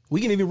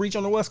 We can even reach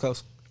on the West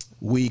Coast.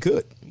 We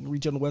could.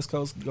 Reach on the West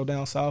Coast, go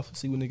down south,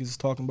 see what niggas is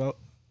talking about.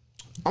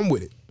 I'm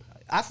with it.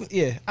 I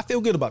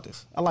feel good about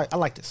this. I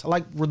like this. I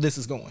like where this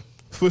is going.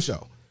 For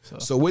sure.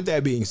 So with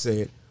that being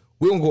said,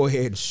 we're going to go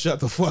ahead and shut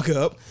the fuck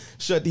up,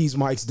 shut these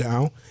mics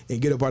down,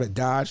 and get up out of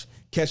Dodge.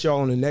 Catch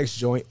y'all on the next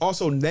joint.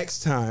 Also,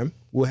 next time,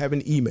 we'll have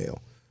an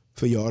email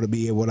for y'all to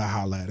be able to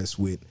holler at us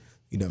with.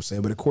 You know what I'm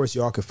saying? But of course,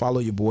 y'all can follow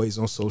your boys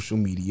on social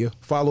media.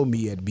 Follow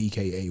me at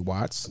BKA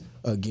Watts.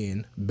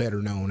 Again,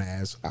 better known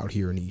as out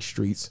here in these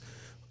streets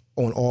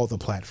on all the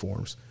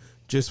platforms.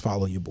 Just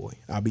follow your boy.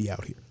 I'll be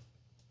out here.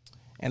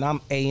 And I'm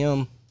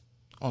AM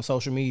on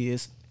social media.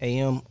 It's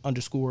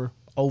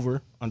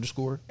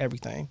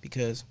AM_over_everything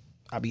because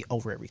I be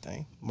over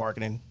everything.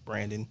 Marketing,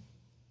 branding,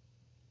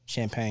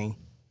 champagne,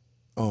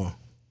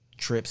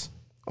 trips.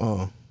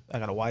 I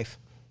got a wife.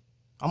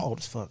 I'm old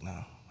as fuck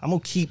now. I'm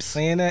going to keep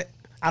saying that.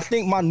 I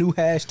think my new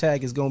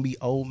hashtag is going to be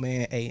Old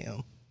Man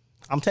AM.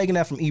 I'm taking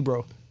that from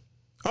Ebro.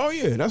 Oh,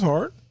 yeah. That's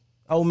hard.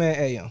 Old Man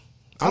AM.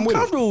 I'm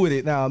comfortable with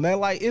it now, man.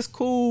 Like, it's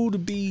cool to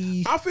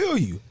be... I feel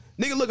you.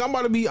 Nigga, look, I'm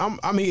about to be. I'm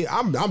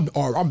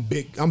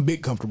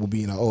big comfortable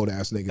being an old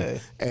ass nigga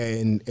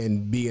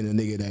and being a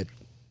nigga that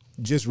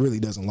just really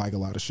doesn't like a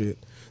lot of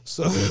shit.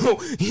 So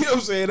you know what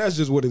I'm saying? That's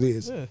just what it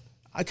is. Yeah.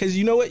 Because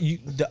you know what?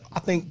 I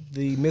think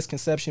the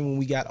misconception when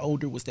we got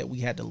older was that we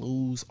had to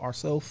lose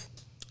ourselves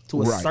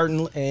to a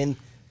certain, and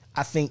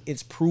I think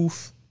it's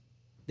proof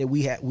that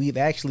we've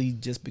actually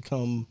just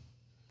become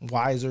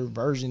wiser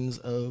versions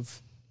of.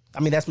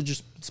 I mean, that's what you're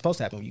supposed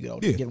to happen when you get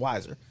older. You get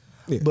wiser.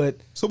 Yeah. But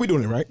so we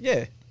doing it right.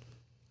 Yeah.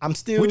 I'm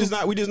still.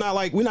 We're not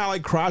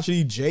like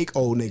crotchety Jake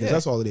old niggas. Yeah.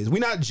 That's all it is. We're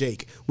not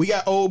Jake. We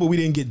got old, but we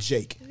didn't get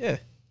Jake. Yeah.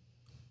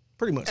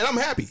 Pretty much. And I'm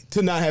happy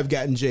to not have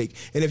gotten Jake.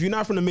 And if you're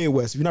not from the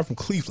Midwest, if you're not from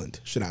Cleveland,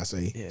 should I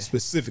say,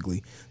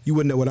 specifically, you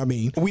wouldn't know what I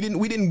mean. We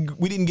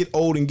didn't get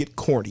old and get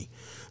corny.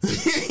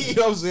 You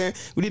know what I'm saying?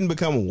 We didn't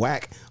become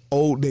whack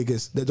old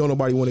niggas that don't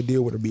nobody want to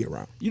deal with or be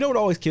around. You know what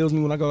always kills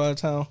me when I go out of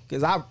town?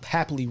 Because I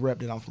happily rep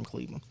that I'm from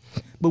Cleveland.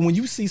 But when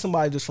you see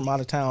somebody just from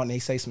out of town and they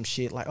say some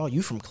shit like, oh,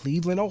 you from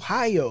Cleveland,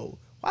 Ohio.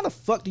 Why the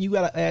fuck do you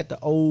got to add the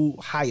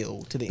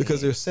Ohio to the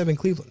Because there's 7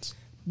 Clevelands.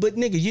 But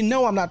nigga, you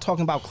know I'm not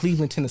talking about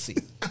Cleveland, Tennessee.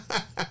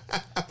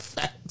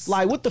 Facts.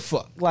 Like, what the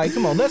fuck? Like,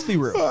 come on, let's be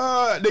real.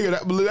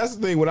 Nigga, that's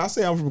the thing. When I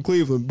say I'm from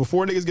Cleveland,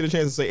 before niggas get a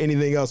chance to say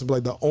anything else, I'm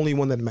like the only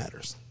one that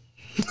matters.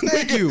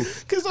 Thank you.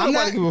 Because I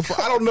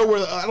don't know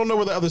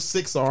where the other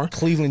 6 are.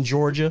 Cleveland,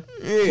 Georgia,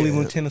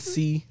 Cleveland,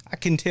 Tennessee. I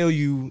can tell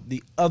you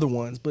the other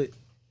ones, but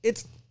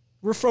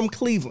we're from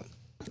Cleveland,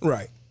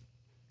 right?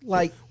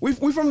 Like we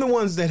from the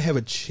ones that have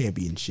a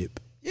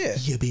championship. Yeah,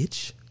 yeah,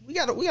 bitch. We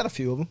got a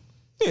few of them.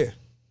 Yeah,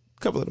 a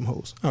couple of them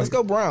hoes. Let's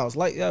go Browns.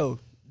 Like, yo,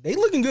 they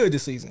looking good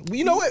this season.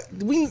 You know what?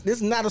 This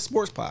is not a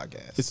sports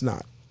podcast. It's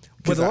not.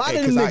 But a lot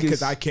of them niggas,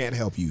 because I can't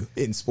help you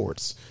in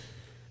sports.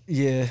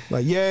 Yeah,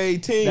 like yay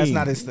team. That's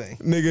not his thing,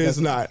 nigga. It's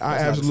not. I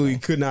absolutely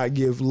could not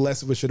give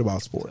less of a shit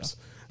about sports.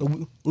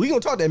 We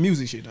gonna talk that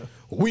music shit though.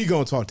 We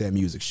gonna talk that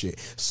music shit.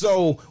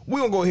 So we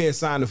gonna go ahead and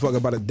sign the fuck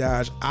up out of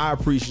Dodge. I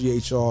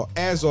appreciate y'all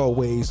as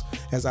always.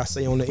 As I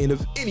say on the end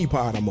of any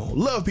pod I'm on,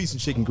 love, peace,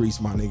 and chicken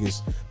grease, my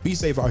niggas. Be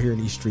safe out here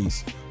in these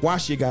streets.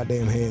 Wash your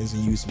goddamn hands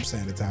and use some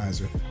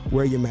sanitizer.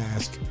 Wear your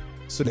mask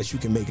so that you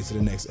can make it to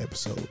the next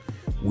episode.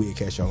 We'll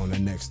catch y'all on the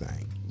next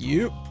thing.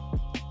 Yep.